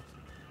possible?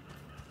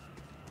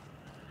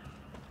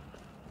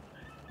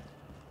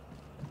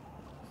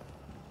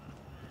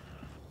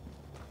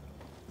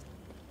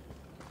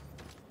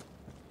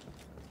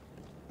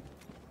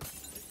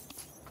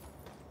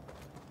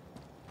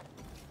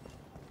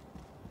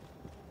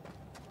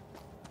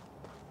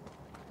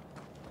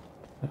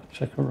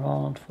 Check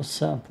around for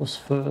samples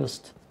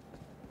first.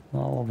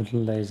 My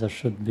orbital laser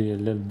should be a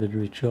little bit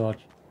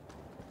recharged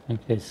in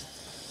case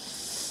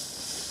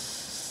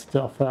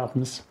stuff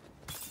happens.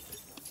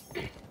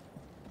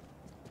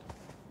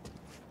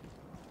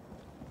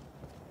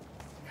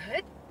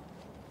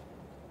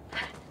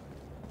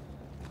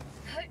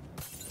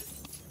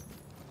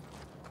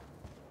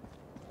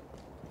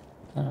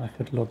 And I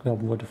could look up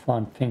where to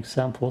find pink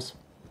samples.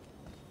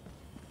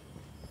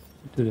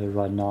 I'll do that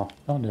right now.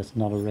 Oh, there's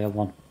another rare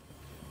one.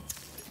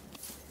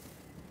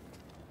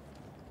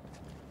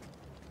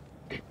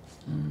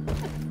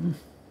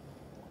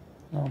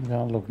 I'm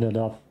gonna look that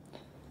up.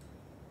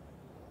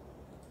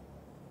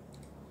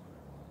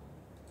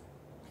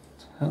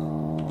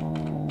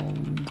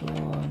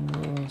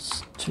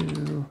 Those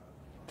two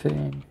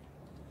pink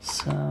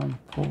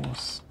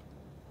samples.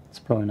 It's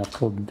probably not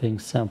called pink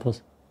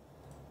samples.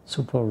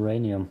 Super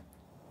uranium.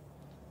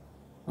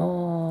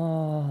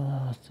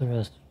 Oh, the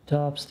rest of the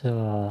tops. They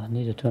are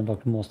needed to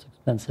unlock the most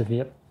expensive.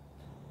 Yep.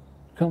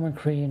 Common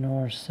green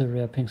or the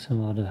rare pink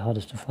some are the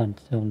hardest to find.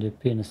 They only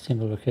appear in a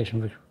single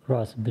location, which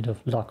requires a bit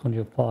of luck on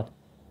your part.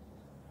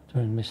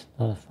 During missions,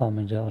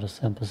 farming the other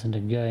samples in the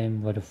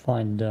game, where to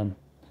find them.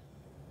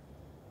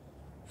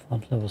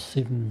 Found level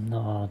 7.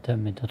 No,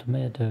 damn it,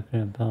 automated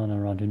green burn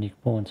around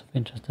unique points of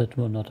interest that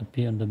will not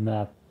appear on the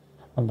map.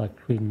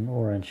 Unlike green and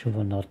orange, you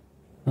will not.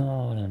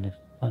 Oh, the next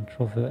one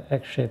trophy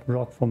egg-shaped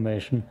rock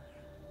formation.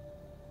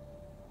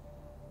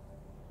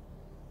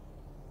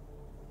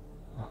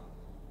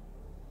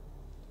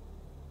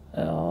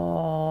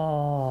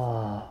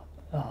 Oh.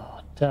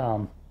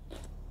 Damn.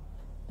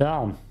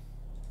 Damn.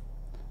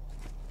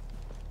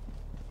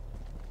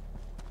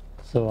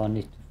 So I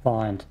need to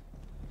find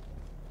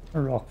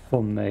rock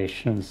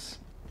formations.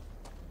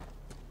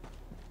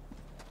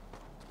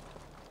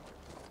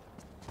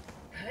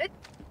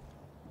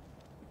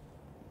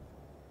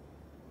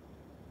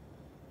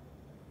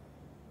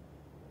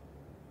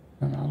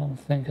 And I don't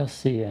think I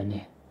see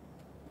any.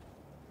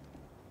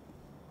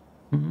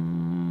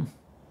 Damn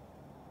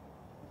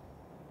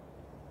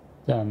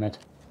it.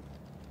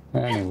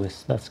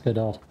 Anyways, let's get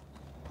out.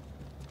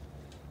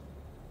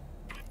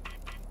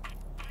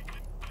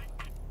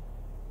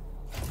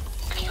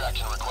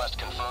 Extraction request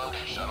confirmed.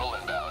 Shuttle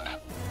inbound.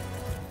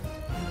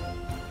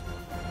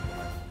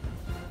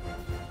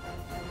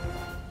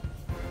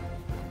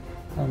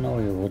 I know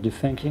you, what you're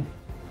thinking.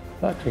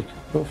 Patrick,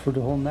 go through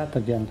the whole map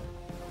again.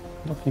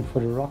 Looking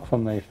for the rock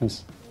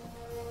formations.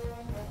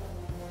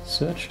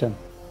 Search them.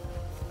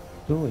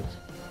 Do it.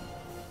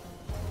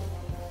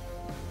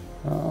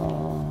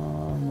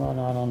 But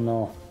I don't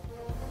know.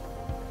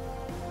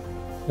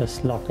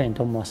 This luck ain't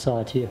on my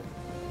side here.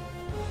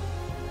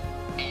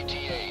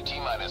 ETA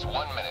T-minus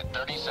 1 minute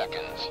 30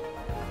 seconds.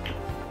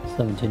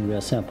 17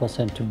 rare samples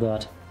sent to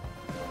bird.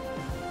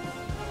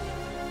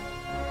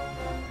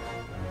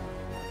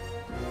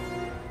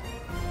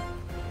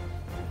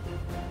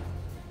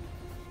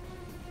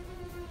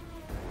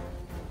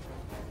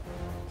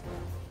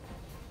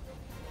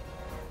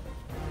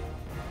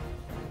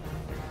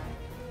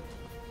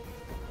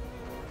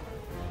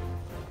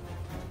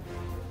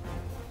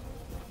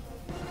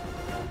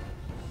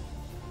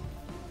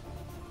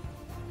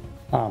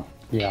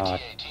 Yeah,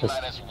 just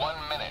T-minus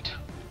 1 minute.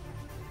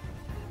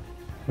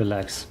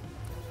 relax.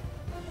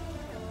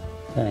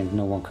 There ain't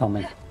no one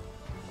coming.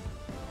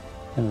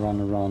 Can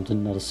run around in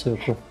another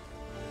circle.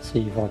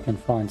 See if I can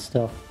find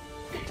stuff.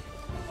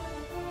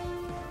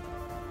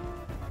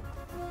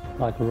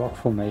 Like rock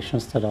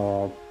formations that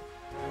I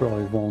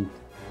probably won't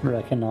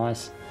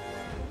recognize.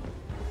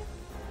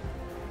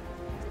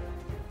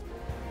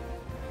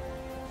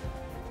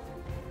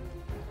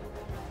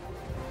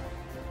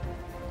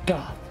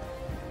 God.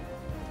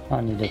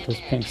 I needed those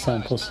pink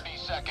samples.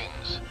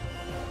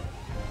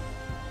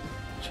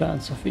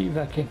 Chance of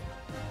evacing.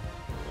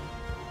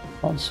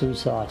 On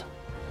suicide.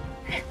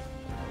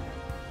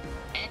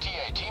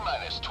 ETA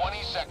T-minus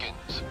 20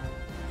 seconds.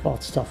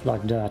 Thought stuff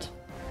like that.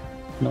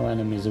 No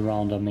enemies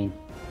around, I mean.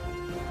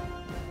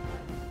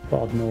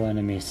 Thought no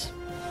enemies.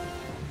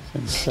 It's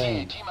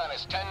insane. ETA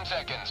T-minus 10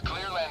 seconds.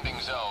 Clear landing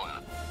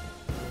zone.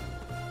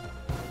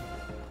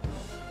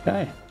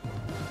 Okay.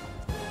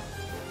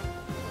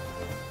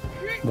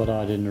 But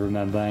I didn't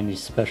remember any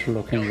special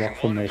looking rock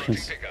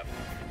formations.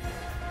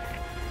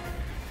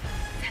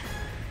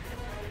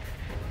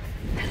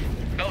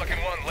 Pelican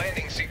 1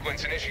 landing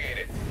sequence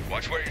initiated.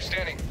 Watch where you're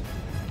standing.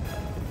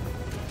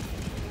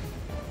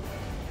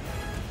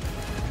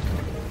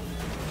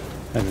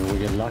 Maybe we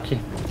get lucky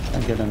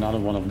and get another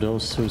one of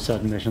those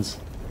suicide missions.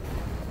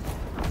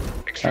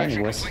 Extraction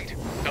Anyways, complete.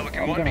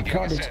 Pelican I'm 1 gonna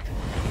beginning cut it. ascent.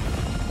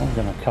 I'm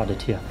gonna cut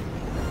it here.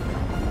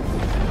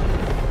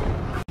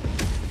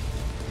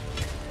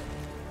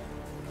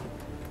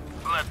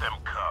 Let them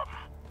come.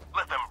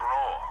 Let them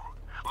brawl.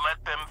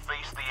 Let them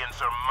face the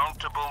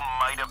insurmountable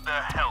might of the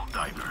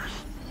Helldivers.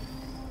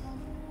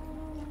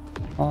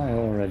 I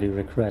already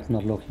regret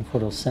not looking for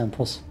those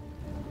samples.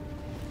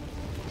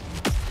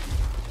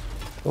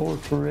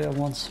 Gold for rare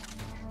ones.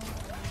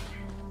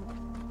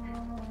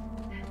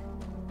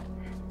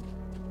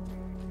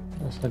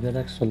 Guess I get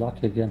extra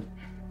lucky again.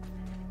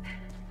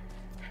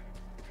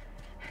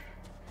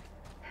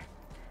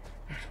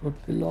 Which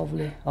would be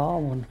lovely. I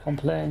wouldn't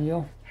complain,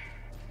 yo.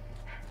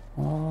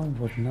 I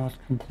would not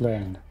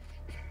complain.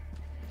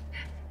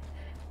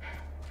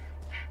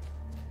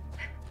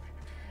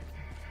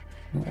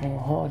 Know how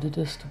hard it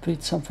is to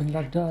beat something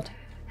like that.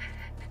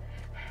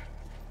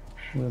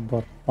 We'll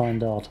but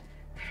find out.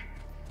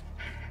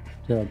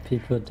 There are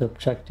people at the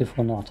objective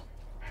or not.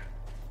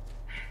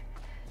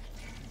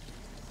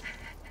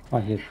 I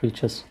hear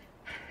creatures.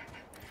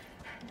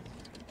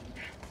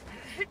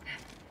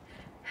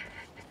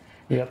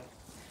 Yep.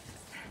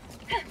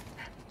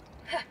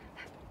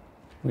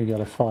 We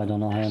got a fight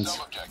on our hands.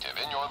 Sub-objective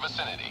in your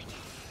vicinity.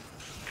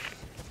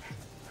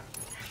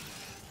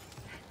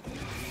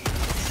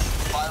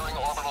 Firing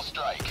orbital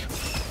strike.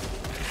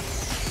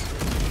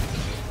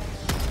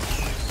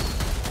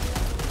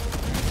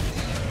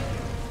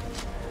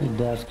 Need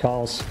dead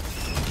cows.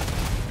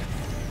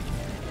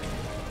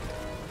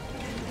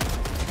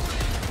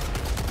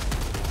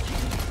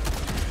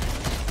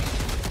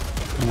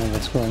 Know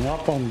what's going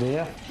up on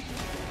there.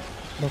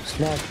 Looks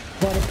like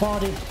quite a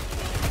party.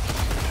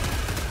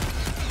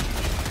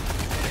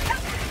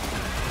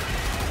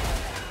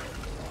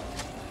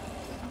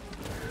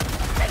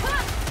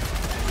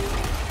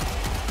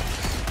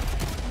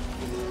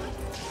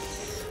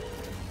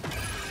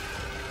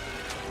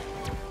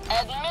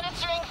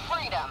 Administering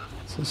freedom.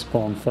 So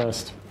spawn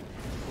first.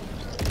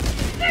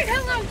 Say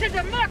hello to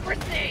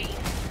democracy!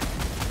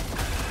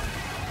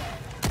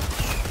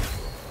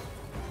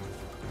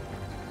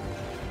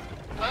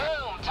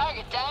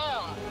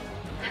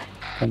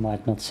 They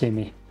might not see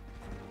me.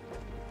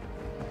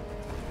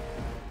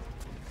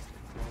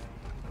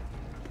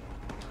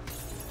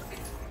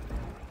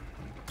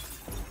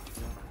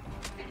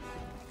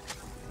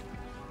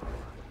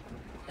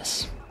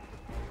 Yes.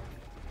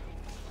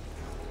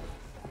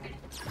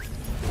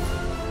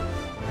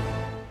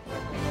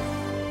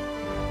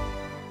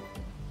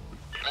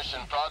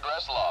 Mission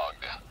progress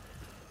logged.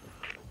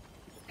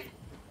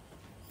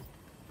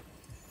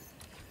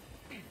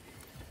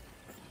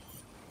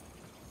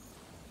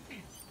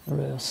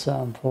 Rare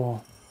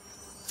sample.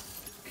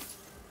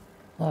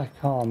 Like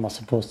how am I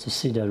supposed to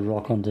see that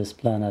rock on this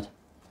planet?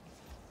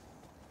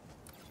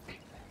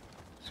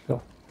 Let's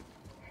go.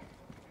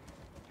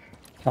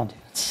 Can't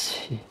even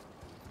see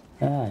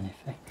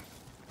anything.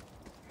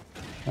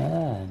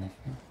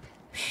 Anything.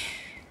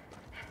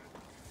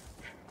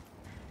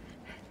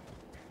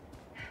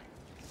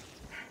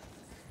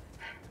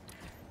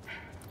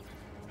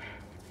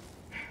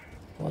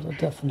 But I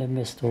definitely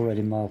missed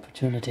already my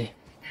opportunity.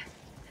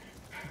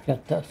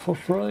 Get that for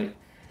free.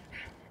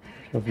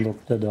 Should have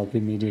looked that up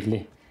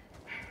immediately.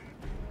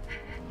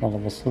 While I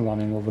was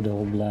running over the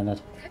whole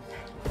planet.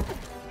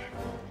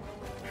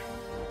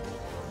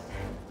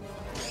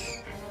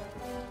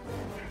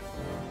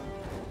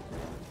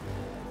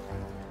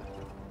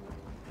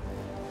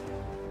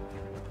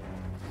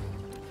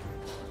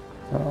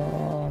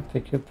 Oh,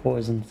 pick your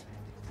poisons.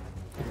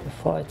 Pick your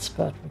fights,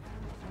 Patrick.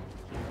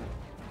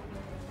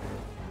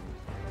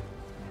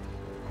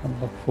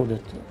 And look for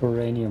that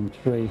uranium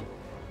tree.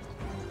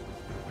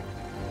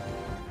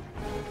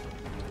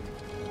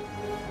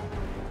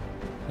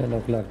 They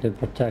look like they're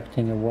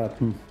protecting a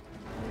weapon.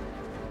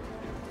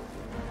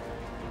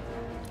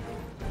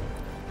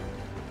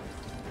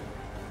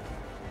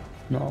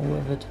 Not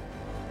with it.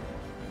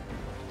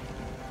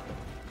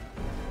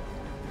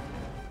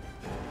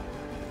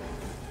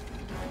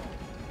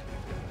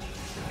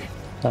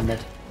 Damn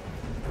it.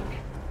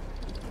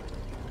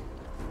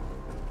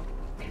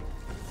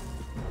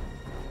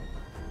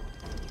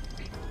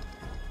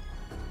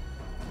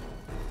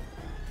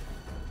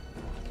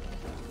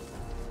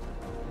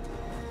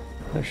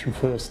 Mission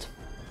first,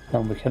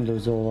 then we can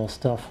lose all our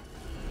stuff.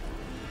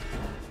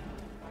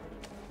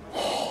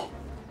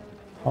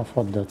 I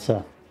thought that's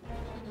a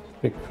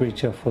big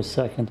creature for a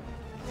second.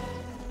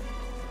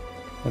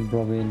 And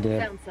probably in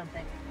there. Found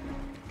something.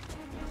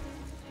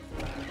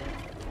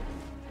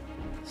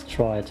 Let's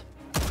try it.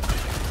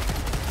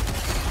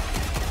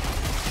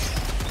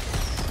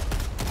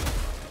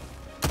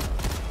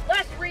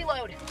 Last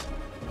reload.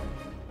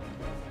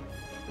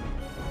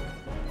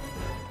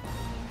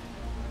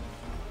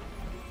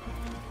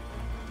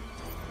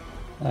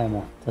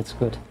 Ammo, that's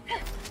good.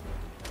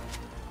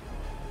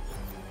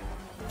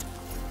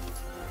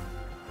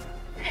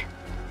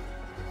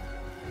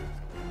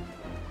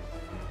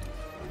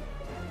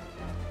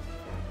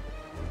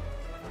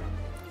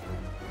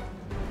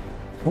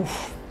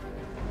 Oof.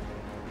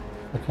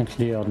 I can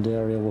clear out the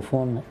area with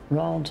one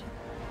round,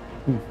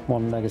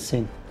 one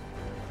magazine.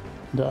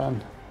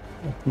 Then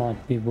it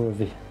might be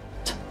worthy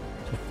to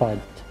fight.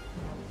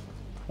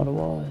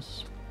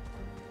 Otherwise,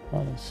 I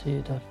don't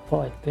see that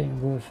fight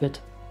being worth it.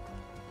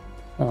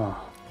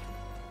 Ah,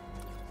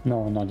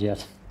 no, not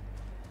yet.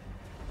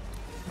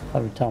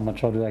 Every time I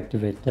try to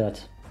activate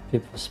that,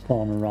 people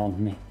spawn around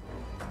me.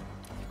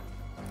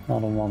 I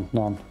don't want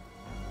none.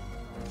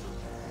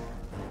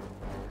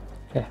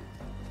 Okay.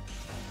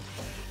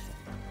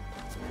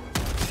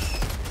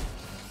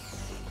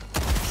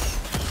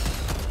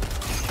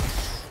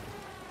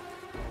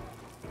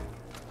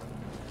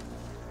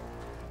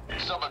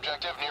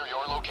 Sub-objective near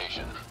your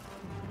location.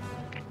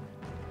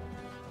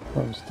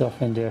 There's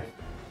stuff in there.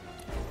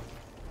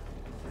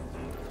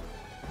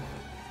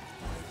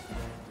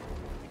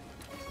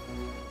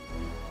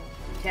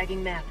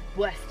 Tagging map,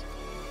 west.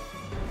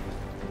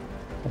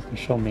 Doesn't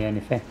show me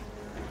anything.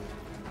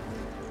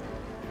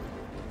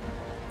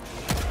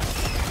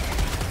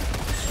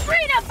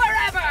 Freedom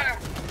forever!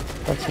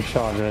 That's a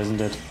charger,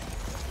 isn't it?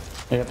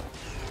 Yep.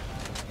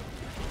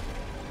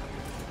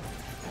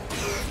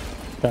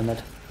 Damn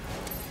it.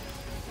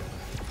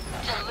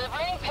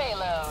 Delivering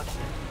payload.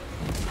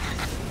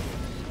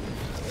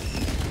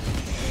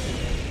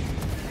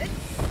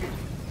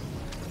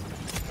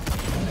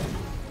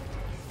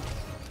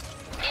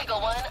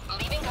 Eagle 1,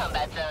 leaving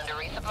combat zone to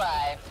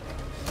resupply.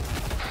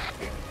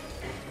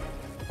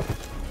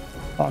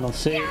 I don't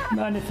see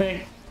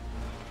anything.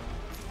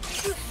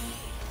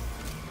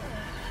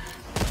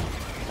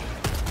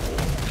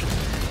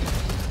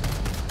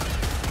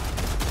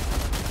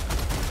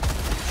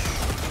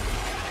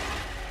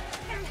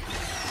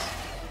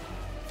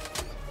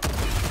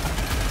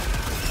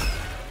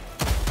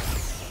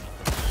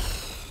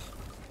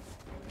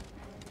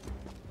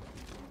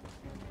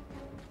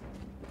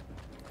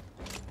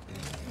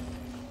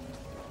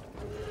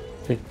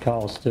 Big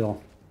cow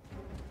still.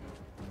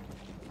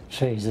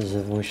 Jesus,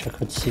 I wish I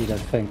could see that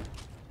thing.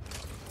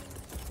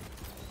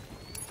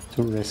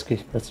 Too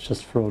risky. Let's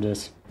just throw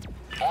this.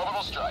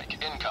 Orbital strike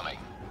incoming.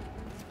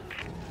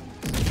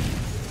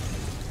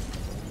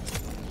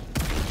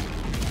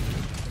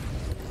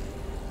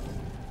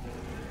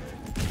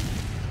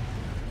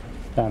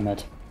 Damn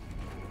it.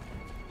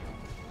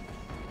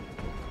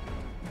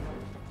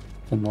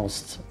 The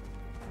most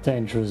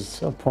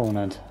dangerous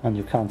opponent, and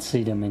you can't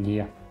see them in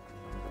here.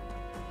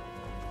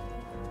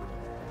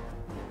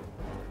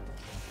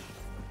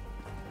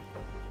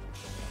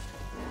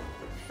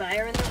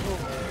 Fire in the hole.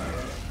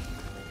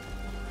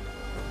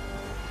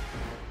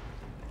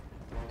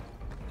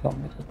 Got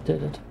me, that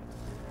did it.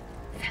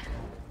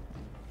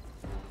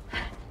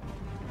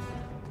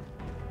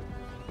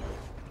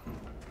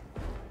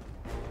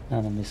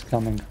 Enemies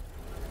coming.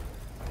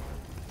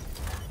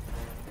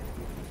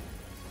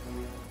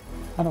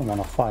 I don't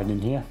want to fight in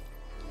here.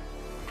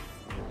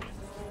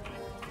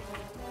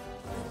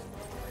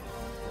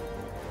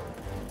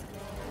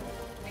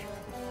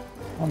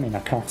 I mean, I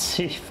can't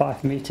see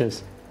 5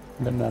 meters.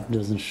 The map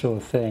doesn't show a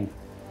thing.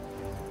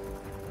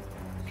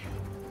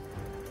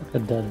 Look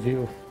at that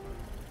view.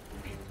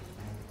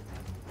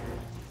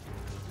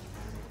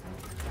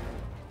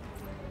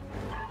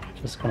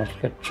 Just gonna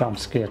get jump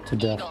scared to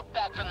death. Eagle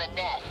back from the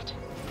nest.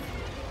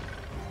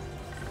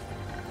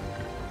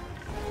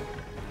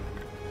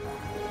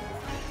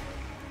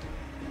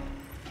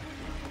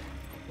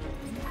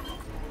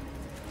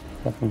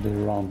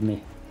 Definitely around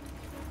me.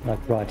 Like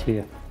right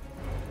here.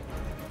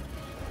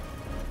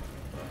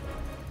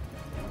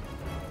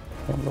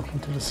 Don't look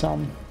into the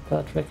sun,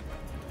 Patrick.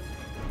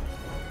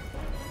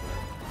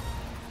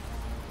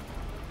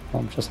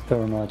 I'm just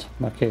paranoid.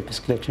 My cape is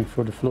glitching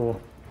through the floor.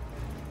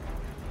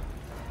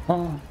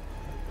 Ah,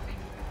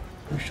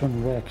 we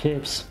shouldn't wear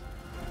capes.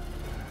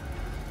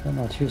 They're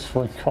not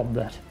useful in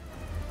combat.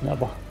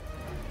 Never.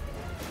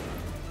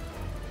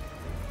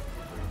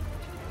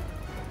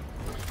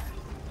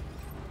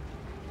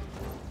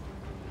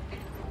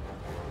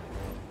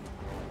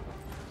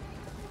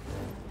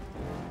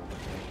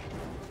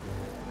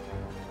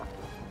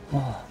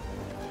 Ah.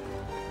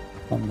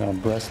 I'm gonna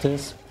breast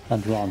this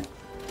and run.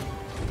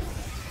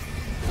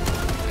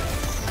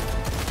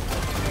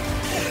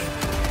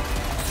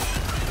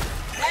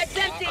 That's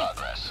empty.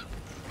 Progress.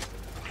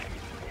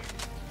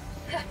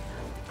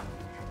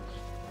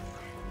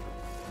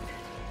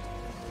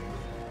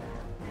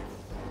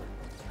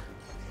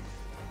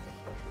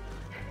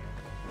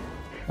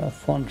 Have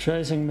fun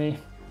chasing me.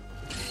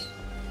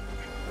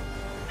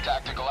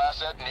 Tactical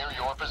asset near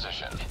your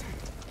position.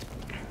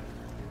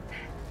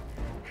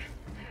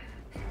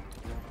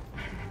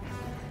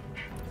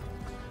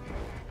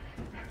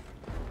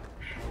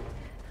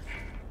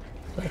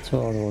 That's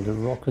where all the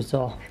rockets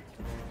are.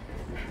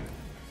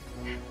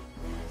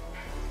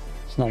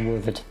 It's not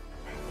worth it.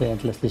 They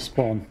endlessly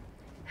spawn.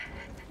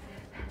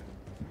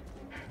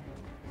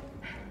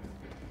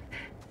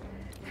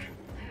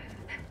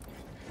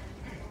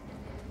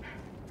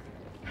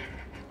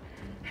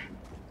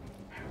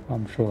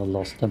 I'm sure I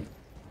lost them.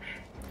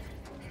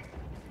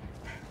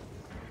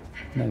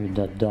 Maybe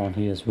that down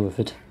here is worth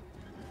it.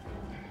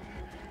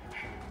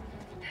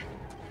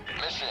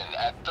 Mission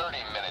at 30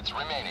 minutes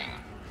remaining.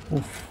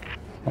 Oof.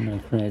 How many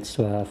grenades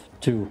do I have?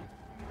 2.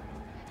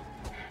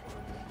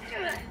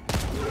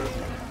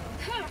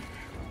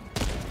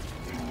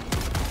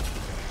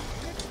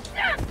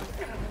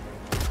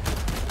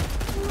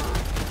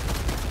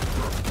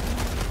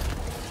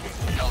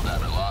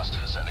 Helldiver lost.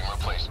 Sending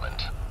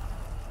replacement.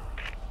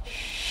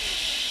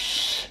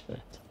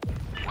 Shit.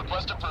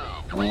 Request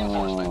approved.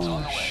 Reinforcements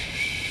on the way.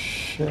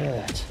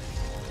 Shit.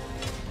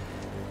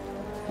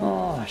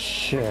 Oh Running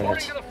shit.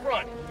 to the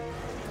front.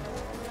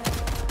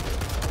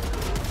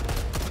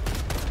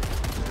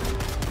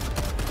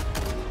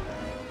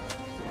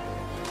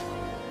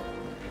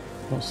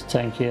 Those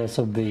tanky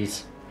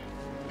SOBs.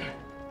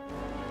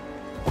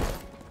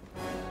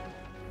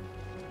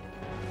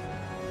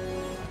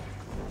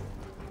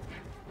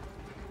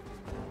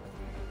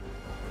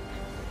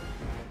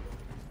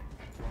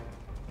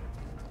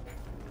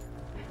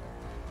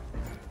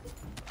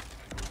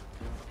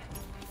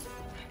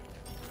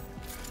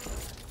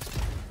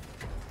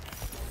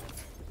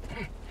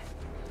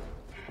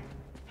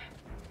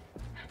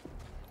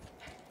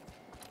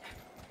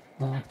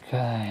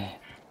 Okay.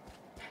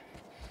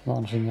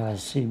 Launching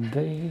ICB.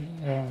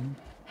 And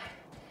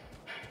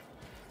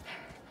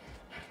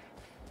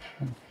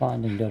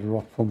finding that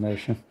rock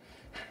formation.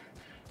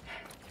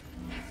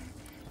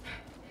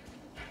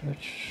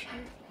 Which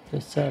they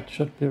said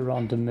should be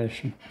around the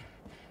mission.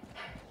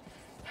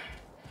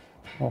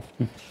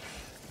 Often.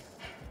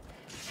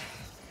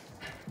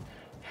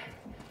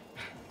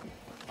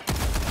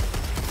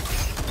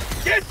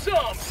 Get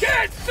some!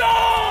 Get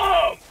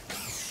some!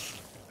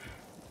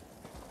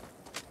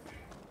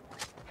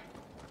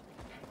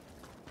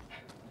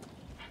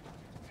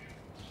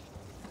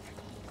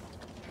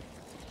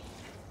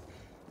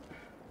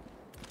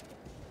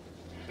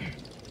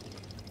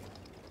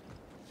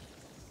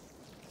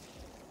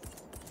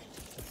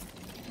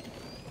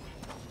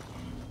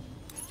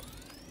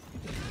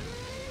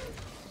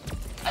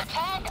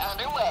 Attack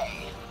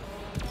underway.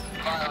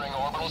 Firing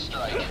orbital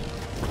strike.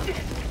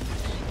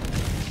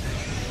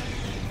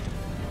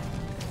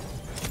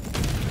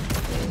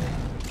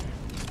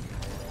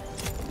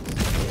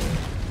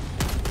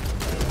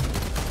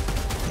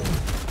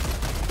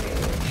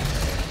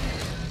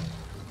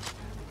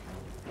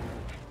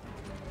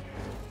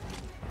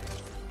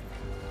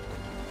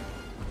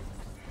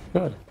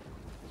 Good.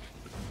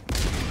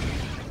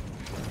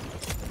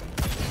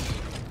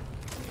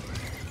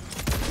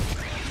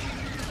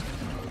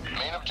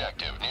 Main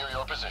objective near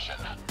your position.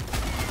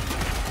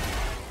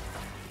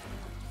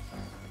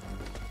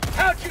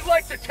 How'd you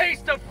like the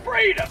taste of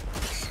freedom?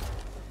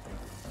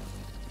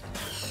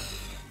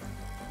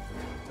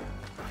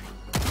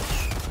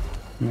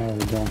 No,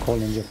 you don't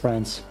call in your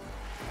friends.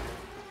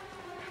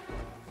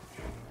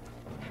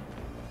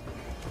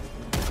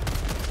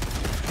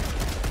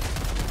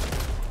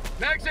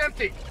 Mag's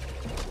empty.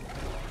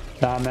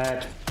 Damn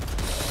it.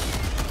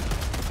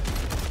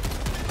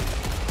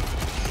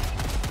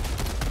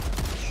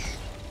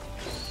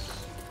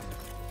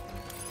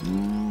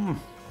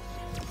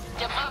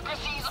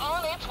 Democracy's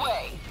on its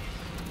way.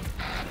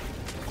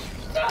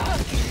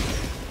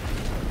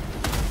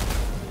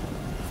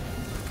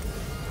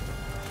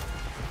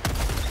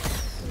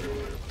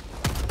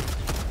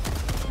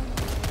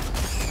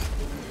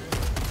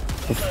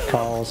 Of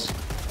course.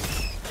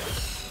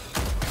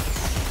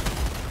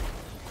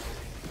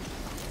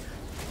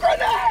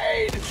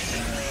 Grenade!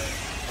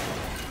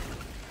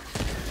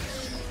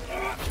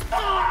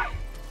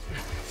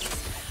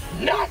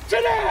 Not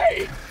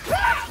today!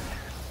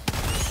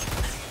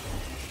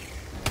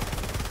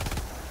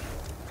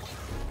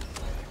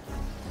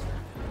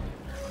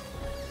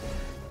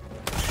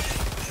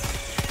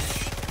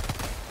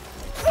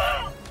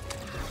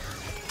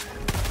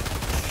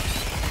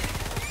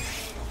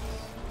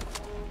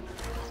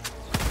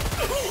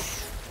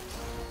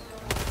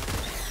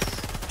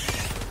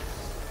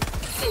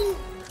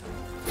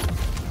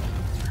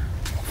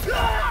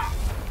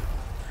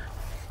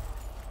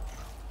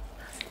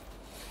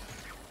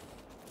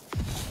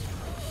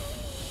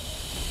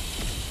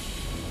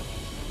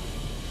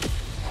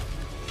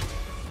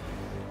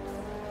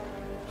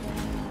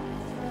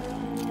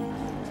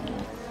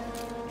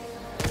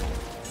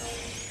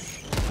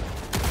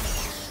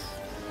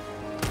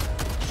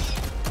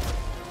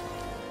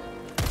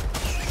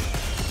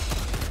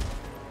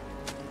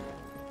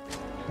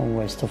 A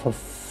waste of a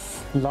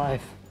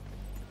life.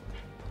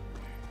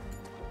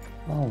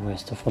 A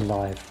waste of a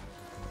life.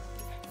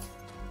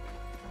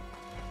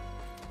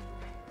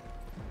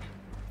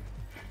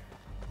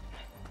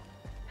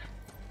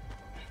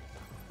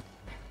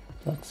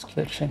 That's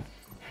glitching.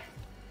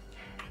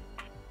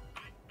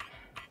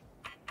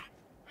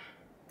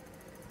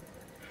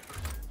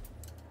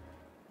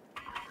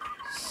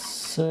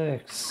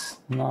 Six,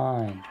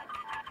 9,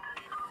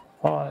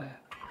 5,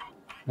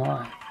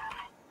 9,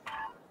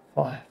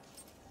 5.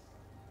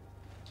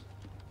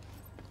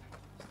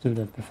 Let's do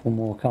that before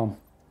more come.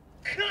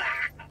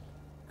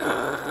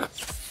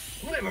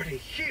 Liberty,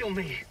 heal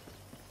me.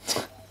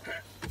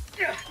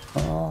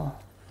 Ah,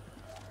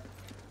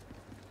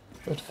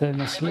 that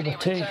famous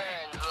Liberty. Returns,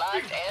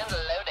 locked and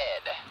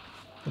loaded.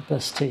 The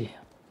best tea,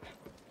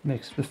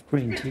 mixed with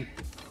green tea.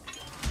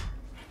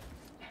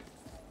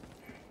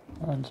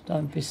 And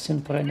ein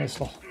bisschen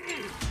Brennnessel.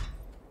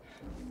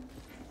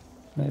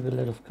 Maybe a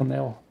little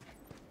camel.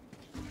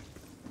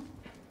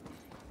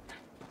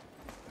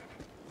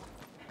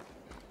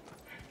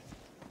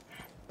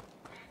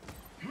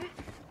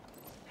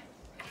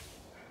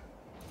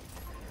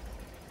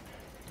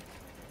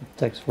 It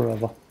takes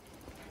forever.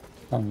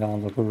 I'm gonna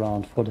look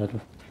around for that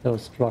little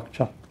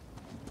structure.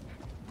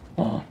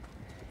 Oh,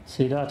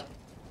 see that?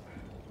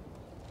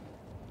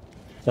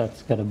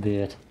 That's gotta be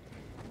it.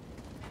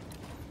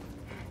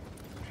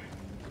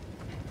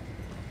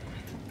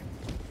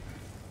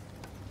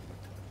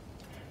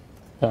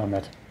 Damn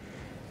it.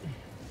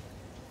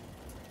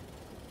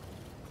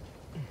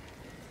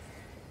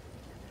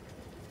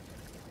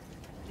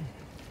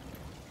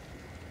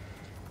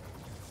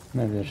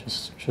 Maybe I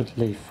just should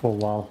leave for a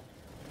while.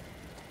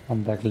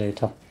 Come back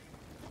later.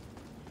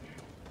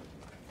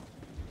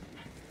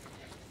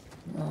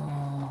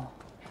 No.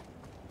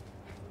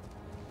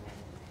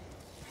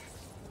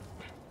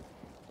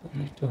 Don't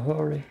need to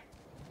hurry.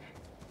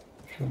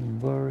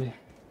 Shouldn't worry.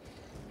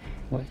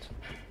 Wait.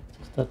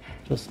 Is that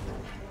just...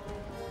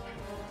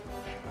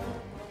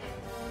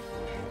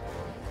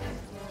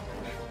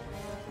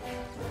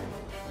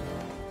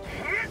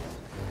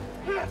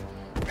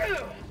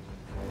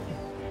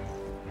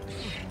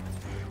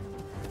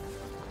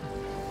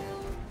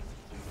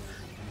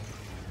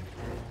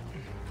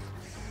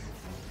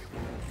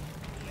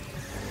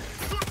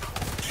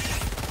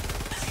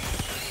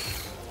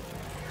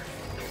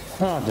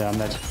 Ah, damn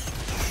it.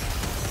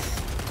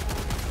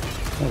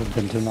 That would have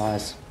been too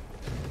nice.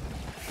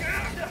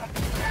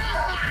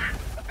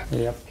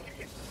 Yep.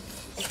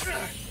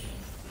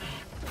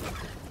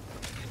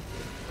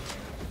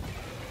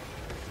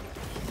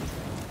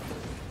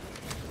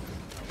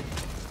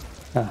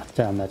 Ah,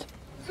 damn it.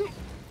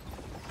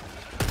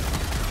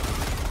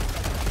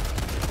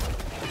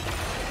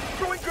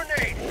 Throwing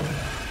grenade!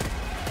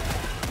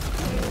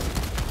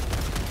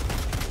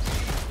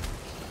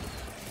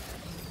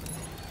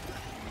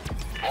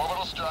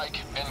 Orbital strike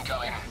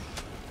incoming.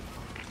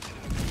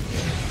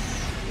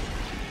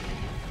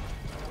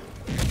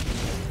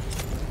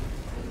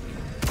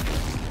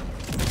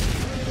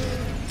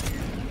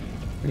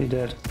 He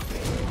did.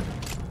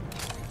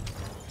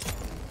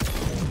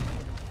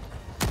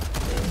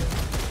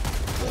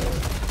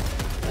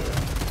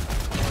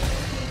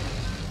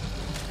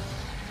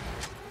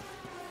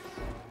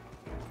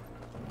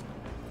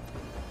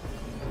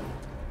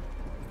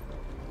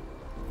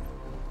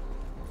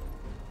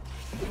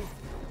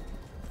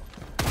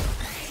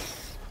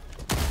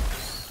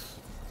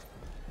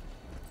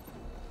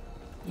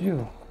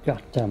 You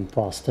goddamn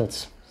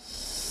bastards.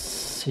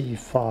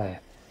 sci-fi.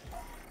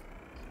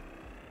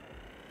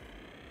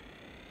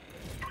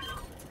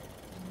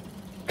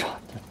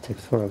 God, that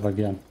takes forever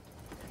again.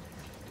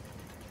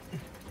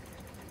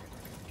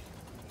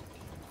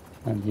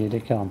 And here they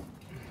come.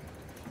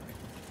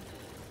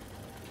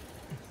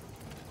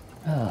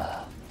 Ah.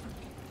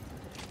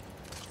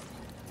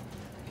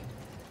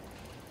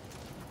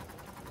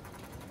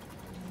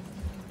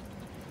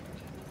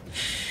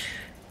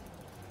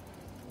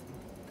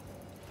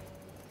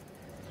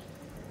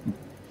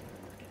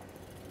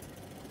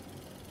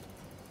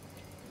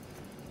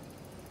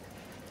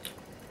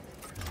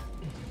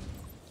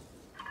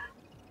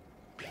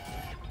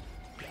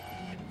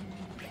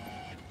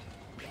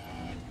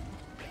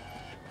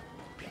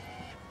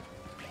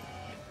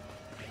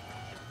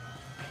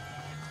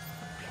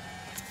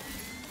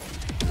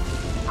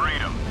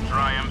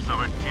 Triumphs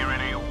over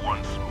tyranny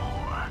once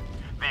more.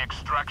 The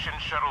extraction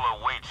shuttle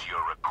awaits your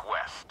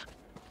request.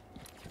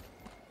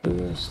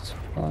 First,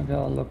 I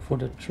gotta look for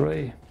the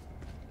tray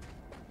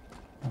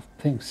of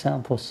pink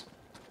samples.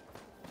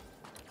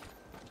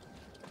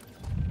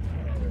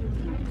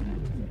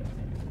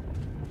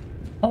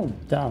 Oh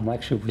damn,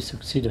 actually we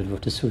succeeded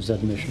with the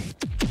suicide mission.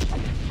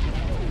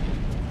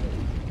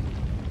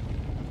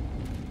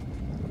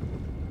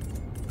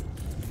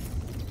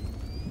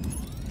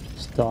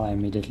 Just die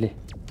immediately.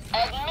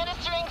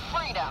 Administering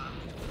freedom.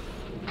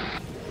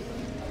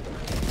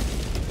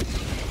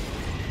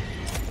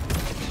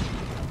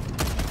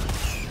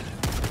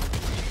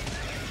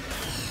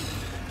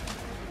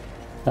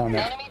 Damn it.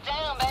 Enemy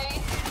down,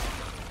 baby.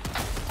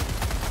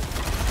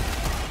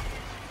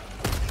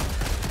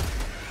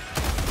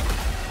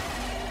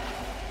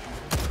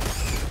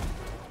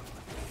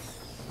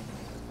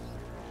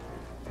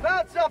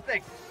 Found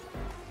something!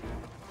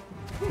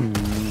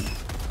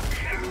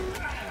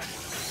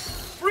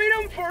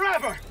 Freedom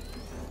forever!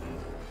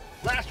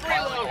 Last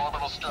Firing reload!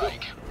 orbital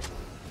strike.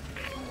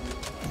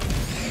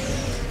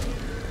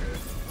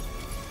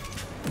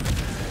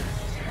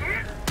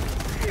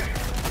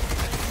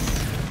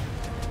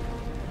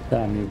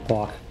 Damn you,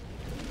 Bach.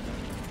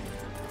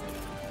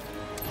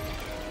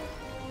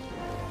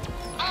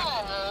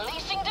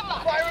 Unleashing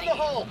democracy. Fire in the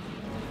hole!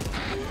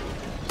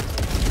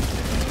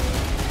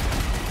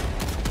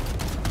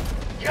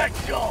 Get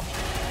some!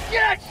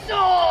 Get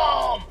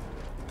some!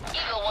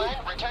 Eagle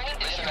 1 returning to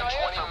Mission destroyer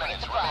at 20 for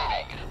minutes resupply.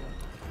 remaining.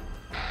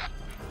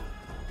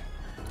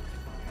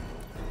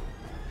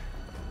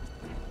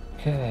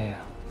 Okay.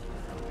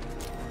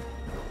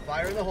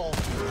 Fire in the hole.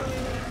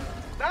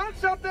 Found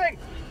something!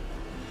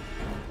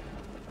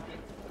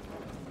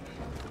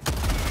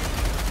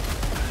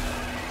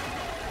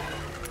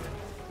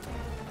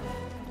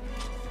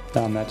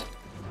 Damn it.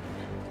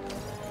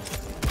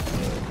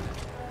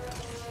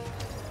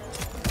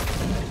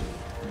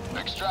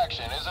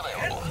 Extraction is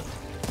available.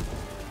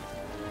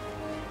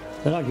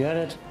 Did I get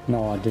it?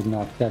 No, I did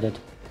not get it.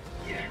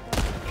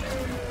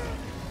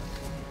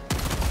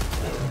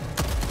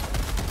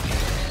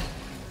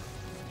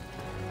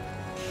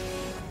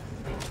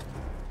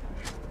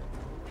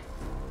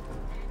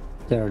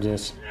 There it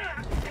is.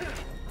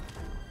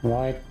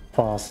 Right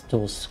past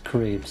those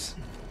creeps.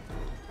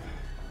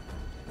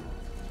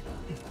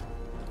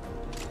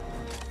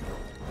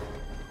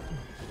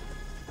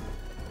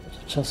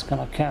 Just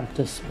gonna camp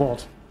this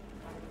spot.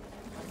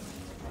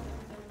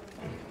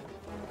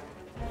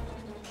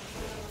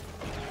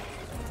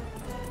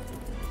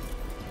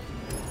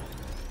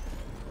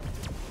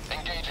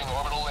 Engaging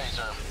orbital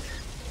laser.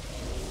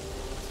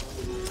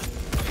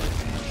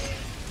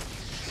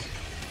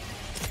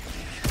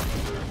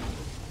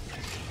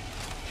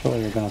 Sure,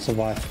 you're gonna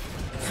survive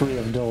 3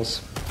 of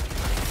those.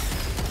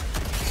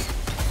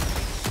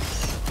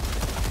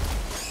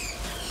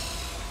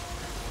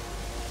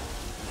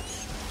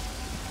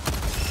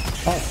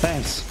 Oh,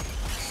 thanks.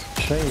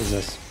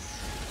 Jesus.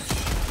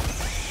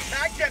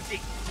 Mag's empty!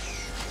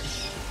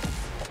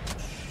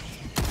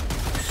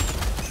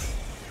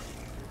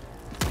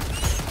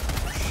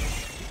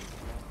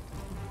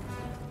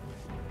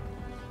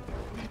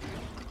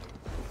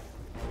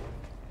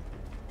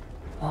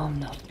 I'm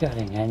not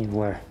getting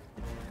anywhere.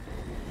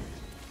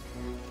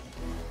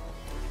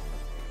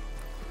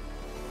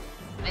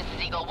 This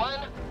is Eagle 1.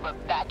 We're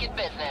back in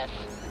business.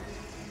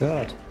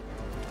 Good.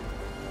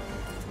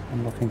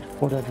 I'm looking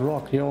for that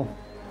rock, yo.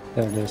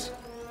 There it is.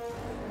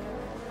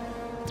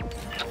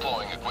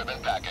 Deploying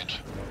equipment package.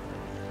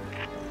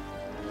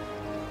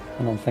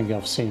 I don't think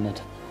I've seen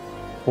it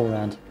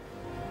beforehand.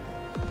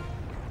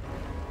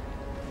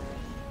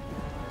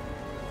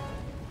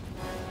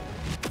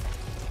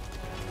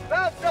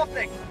 Found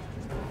something!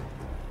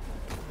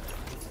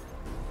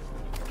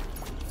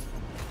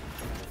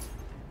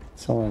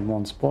 It's all in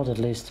one spot at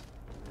least.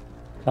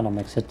 Kinda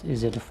makes it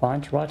easier to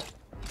find, right?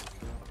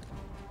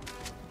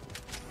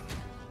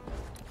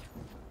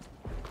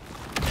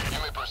 You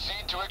may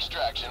proceed to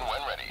extraction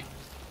when ready.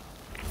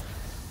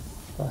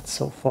 That's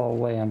so far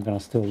away, I'm gonna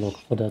still look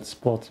for that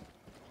spot.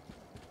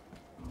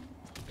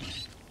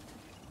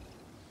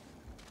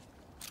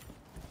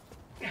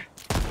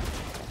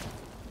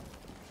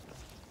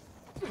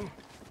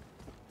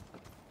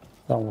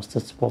 was the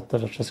spot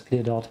that I just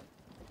cleared out.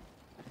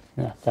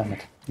 Yeah, damn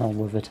it. Now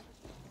with it.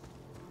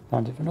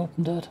 Can't even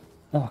open that.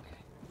 Okay.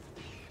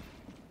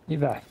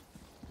 Evac.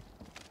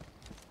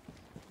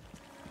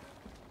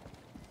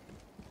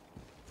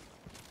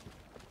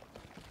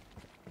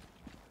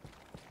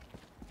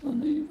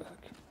 An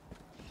evac.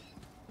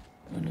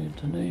 I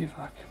need an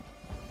evac.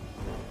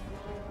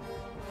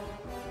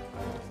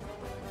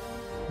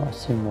 I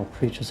see more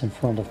creatures in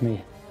front of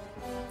me.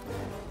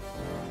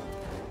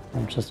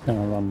 I'm just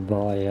gonna run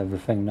by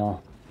everything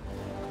now.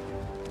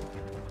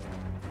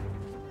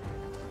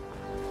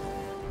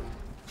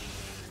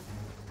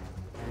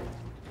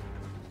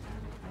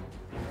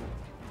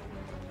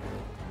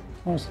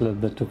 That's a little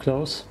bit too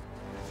close.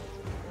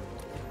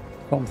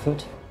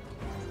 Comfort.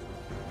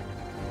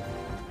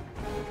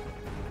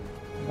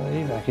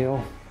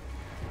 Evacuate.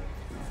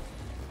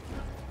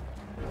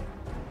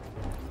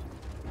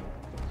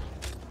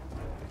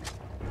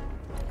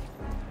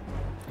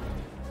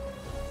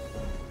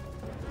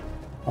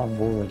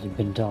 I've already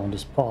been down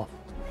this path.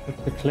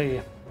 Should be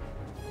clear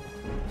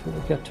before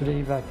we get to the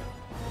evac.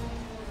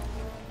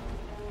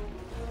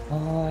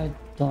 I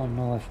don't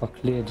know if I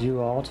cleared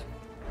you out.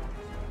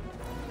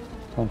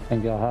 Don't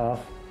think I have.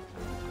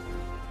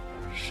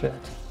 Shit.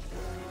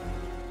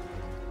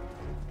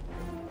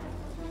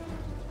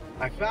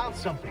 I found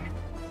something.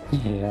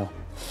 Yeah.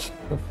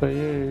 Good for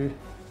you.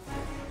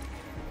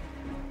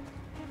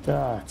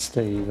 That's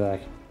the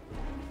evac.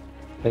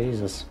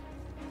 Jesus.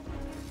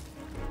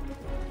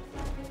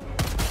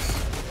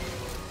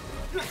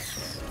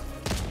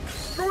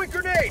 Throwing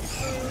grenade!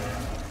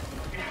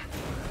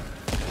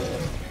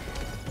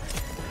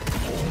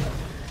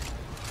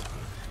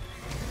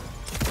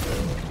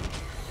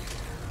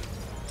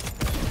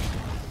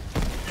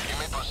 You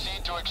may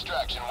proceed to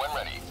extraction when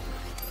ready.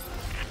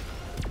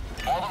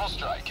 Orbital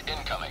strike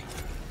incoming.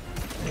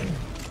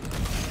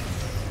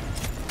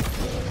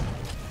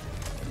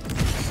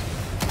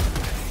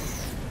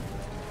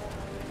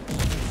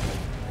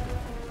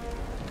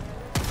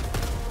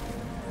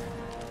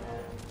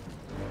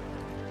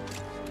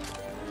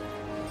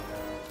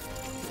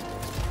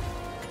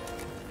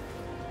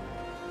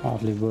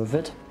 Hardly worth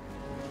it.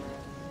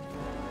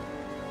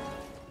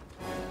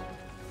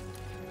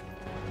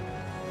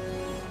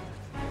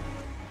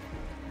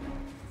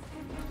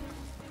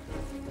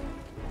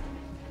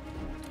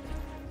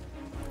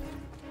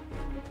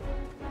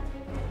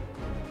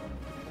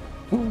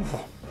 Oof.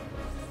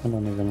 I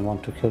don't even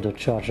want to kill the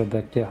charger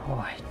back there.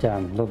 Oh,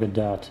 damn, look at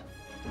that.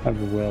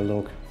 Everywhere I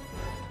look.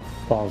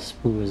 Bile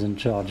spewers and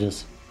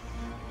charges.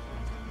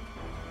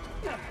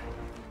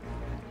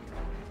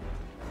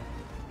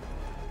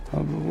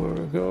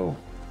 Everywhere I go,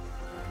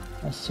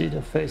 I see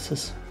their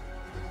faces.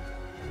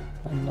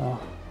 And I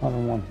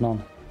don't want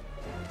none.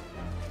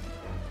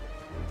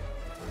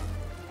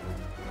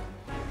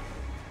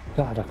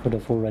 God, I could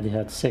have already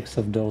had 6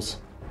 of those.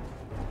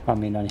 I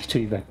mean, I need to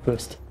evac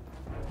first.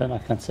 Then I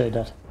can say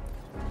that.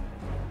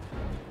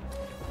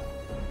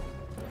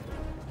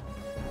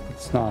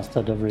 It's nice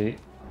that every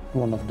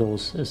one of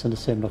those is in the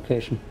same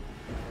location.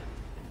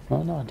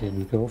 Oh no, I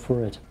didn't go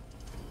for it.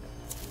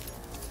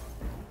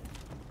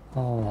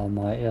 Oh,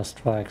 my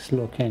airstrike's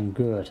looking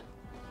good.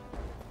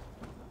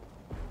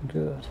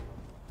 Good.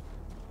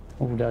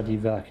 Oh, that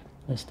evac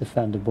is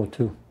defendable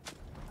too.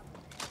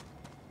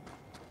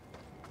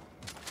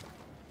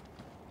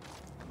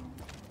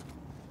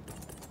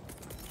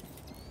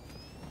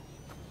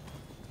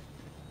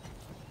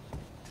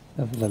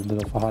 Have a little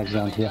bit of a high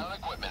ground here.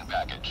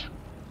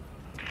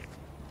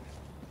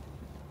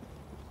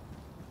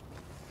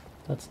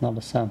 That's not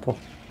a sample.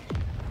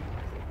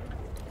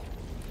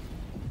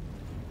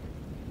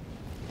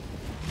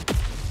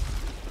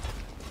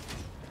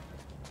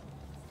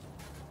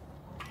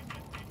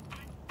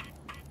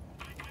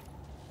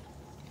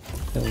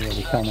 They're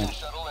already coming.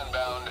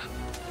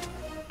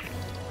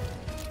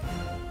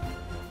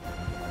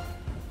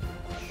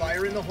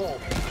 Fire in the hole.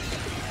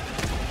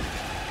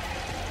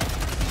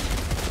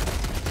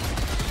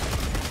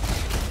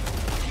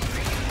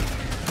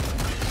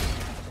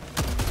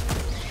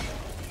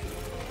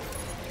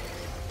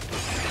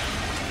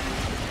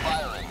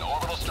 Firing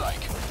orbital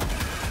strike.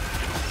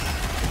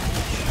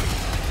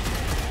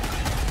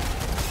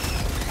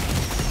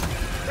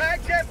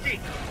 Bag's empty.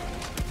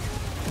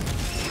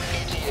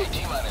 AT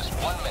minus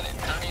 1 minute,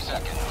 30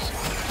 seconds.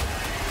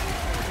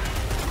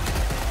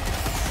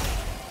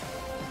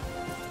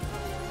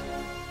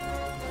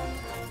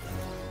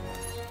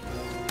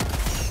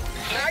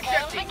 Bag's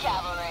empty.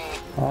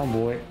 Oh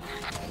boy.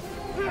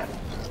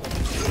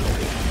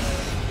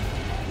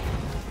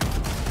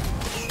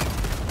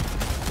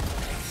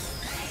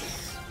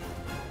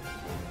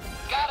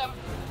 Got him.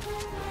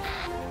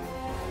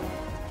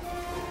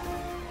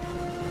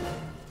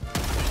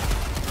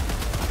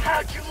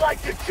 How'd you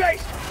like to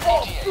taste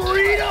of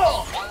freedom?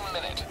 1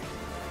 minute.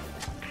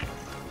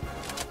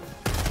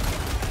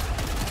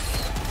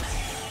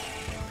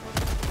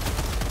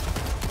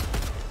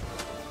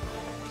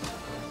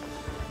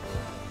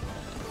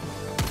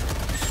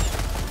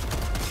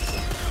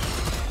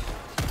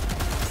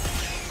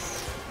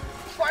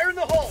 Fire in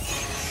the hole.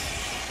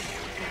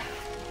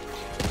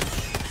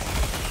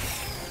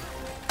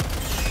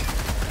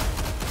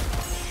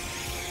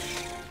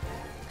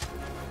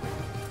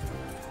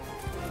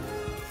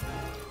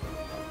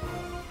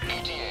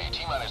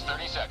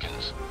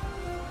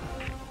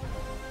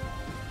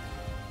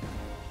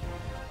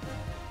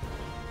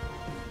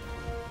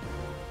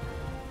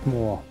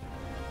 more.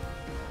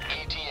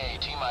 ETA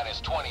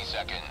T-minus 20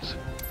 seconds.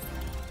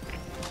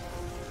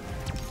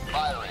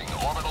 Firing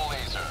orbital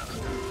laser.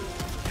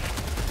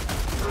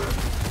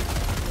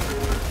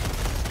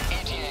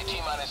 ETA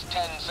T-minus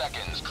 10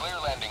 seconds. Clear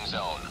landing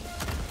zone.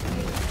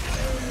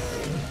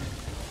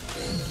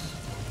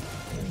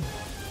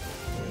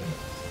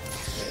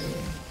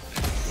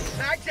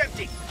 Mag's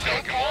empty.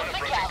 Pelican 1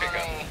 approaching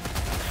pickup.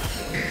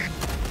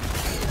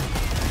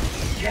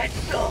 Get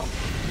some!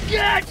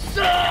 Get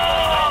some!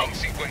 Landing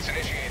sequence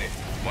initiated.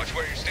 Watch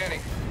where you're standing.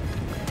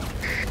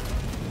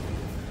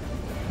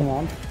 Come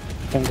on.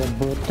 Bring that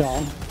boat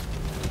down.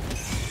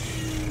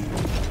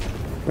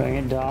 Bring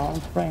it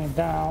down. Bring it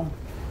down.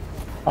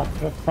 Up to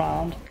the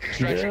ground.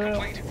 Extraction Yeah.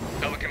 complete.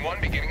 Pelican 1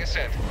 beginning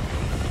ascent.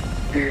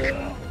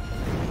 Yeah.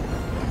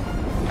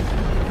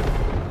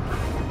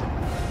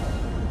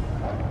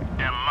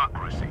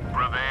 Democracy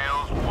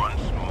prevails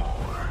once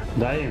more.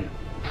 Damn.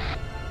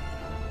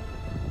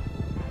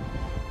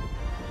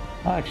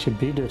 I actually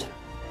beat it.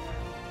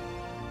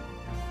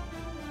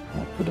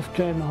 I could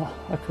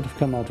have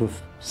come out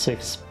with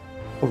 6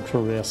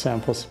 ultra rare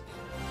samples,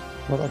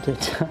 but I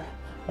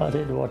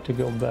didn't want to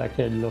go back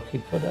and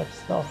looking for that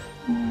stuff.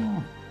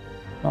 I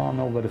don't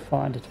know where to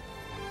find it.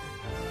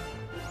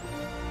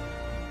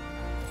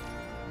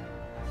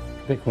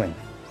 Big win.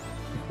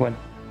 Big win.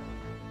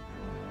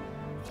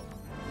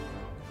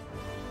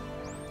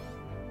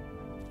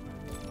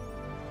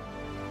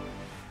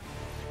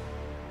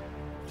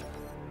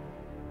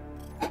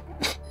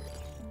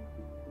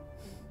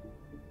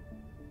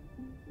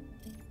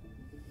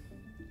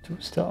 Two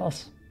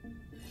stars.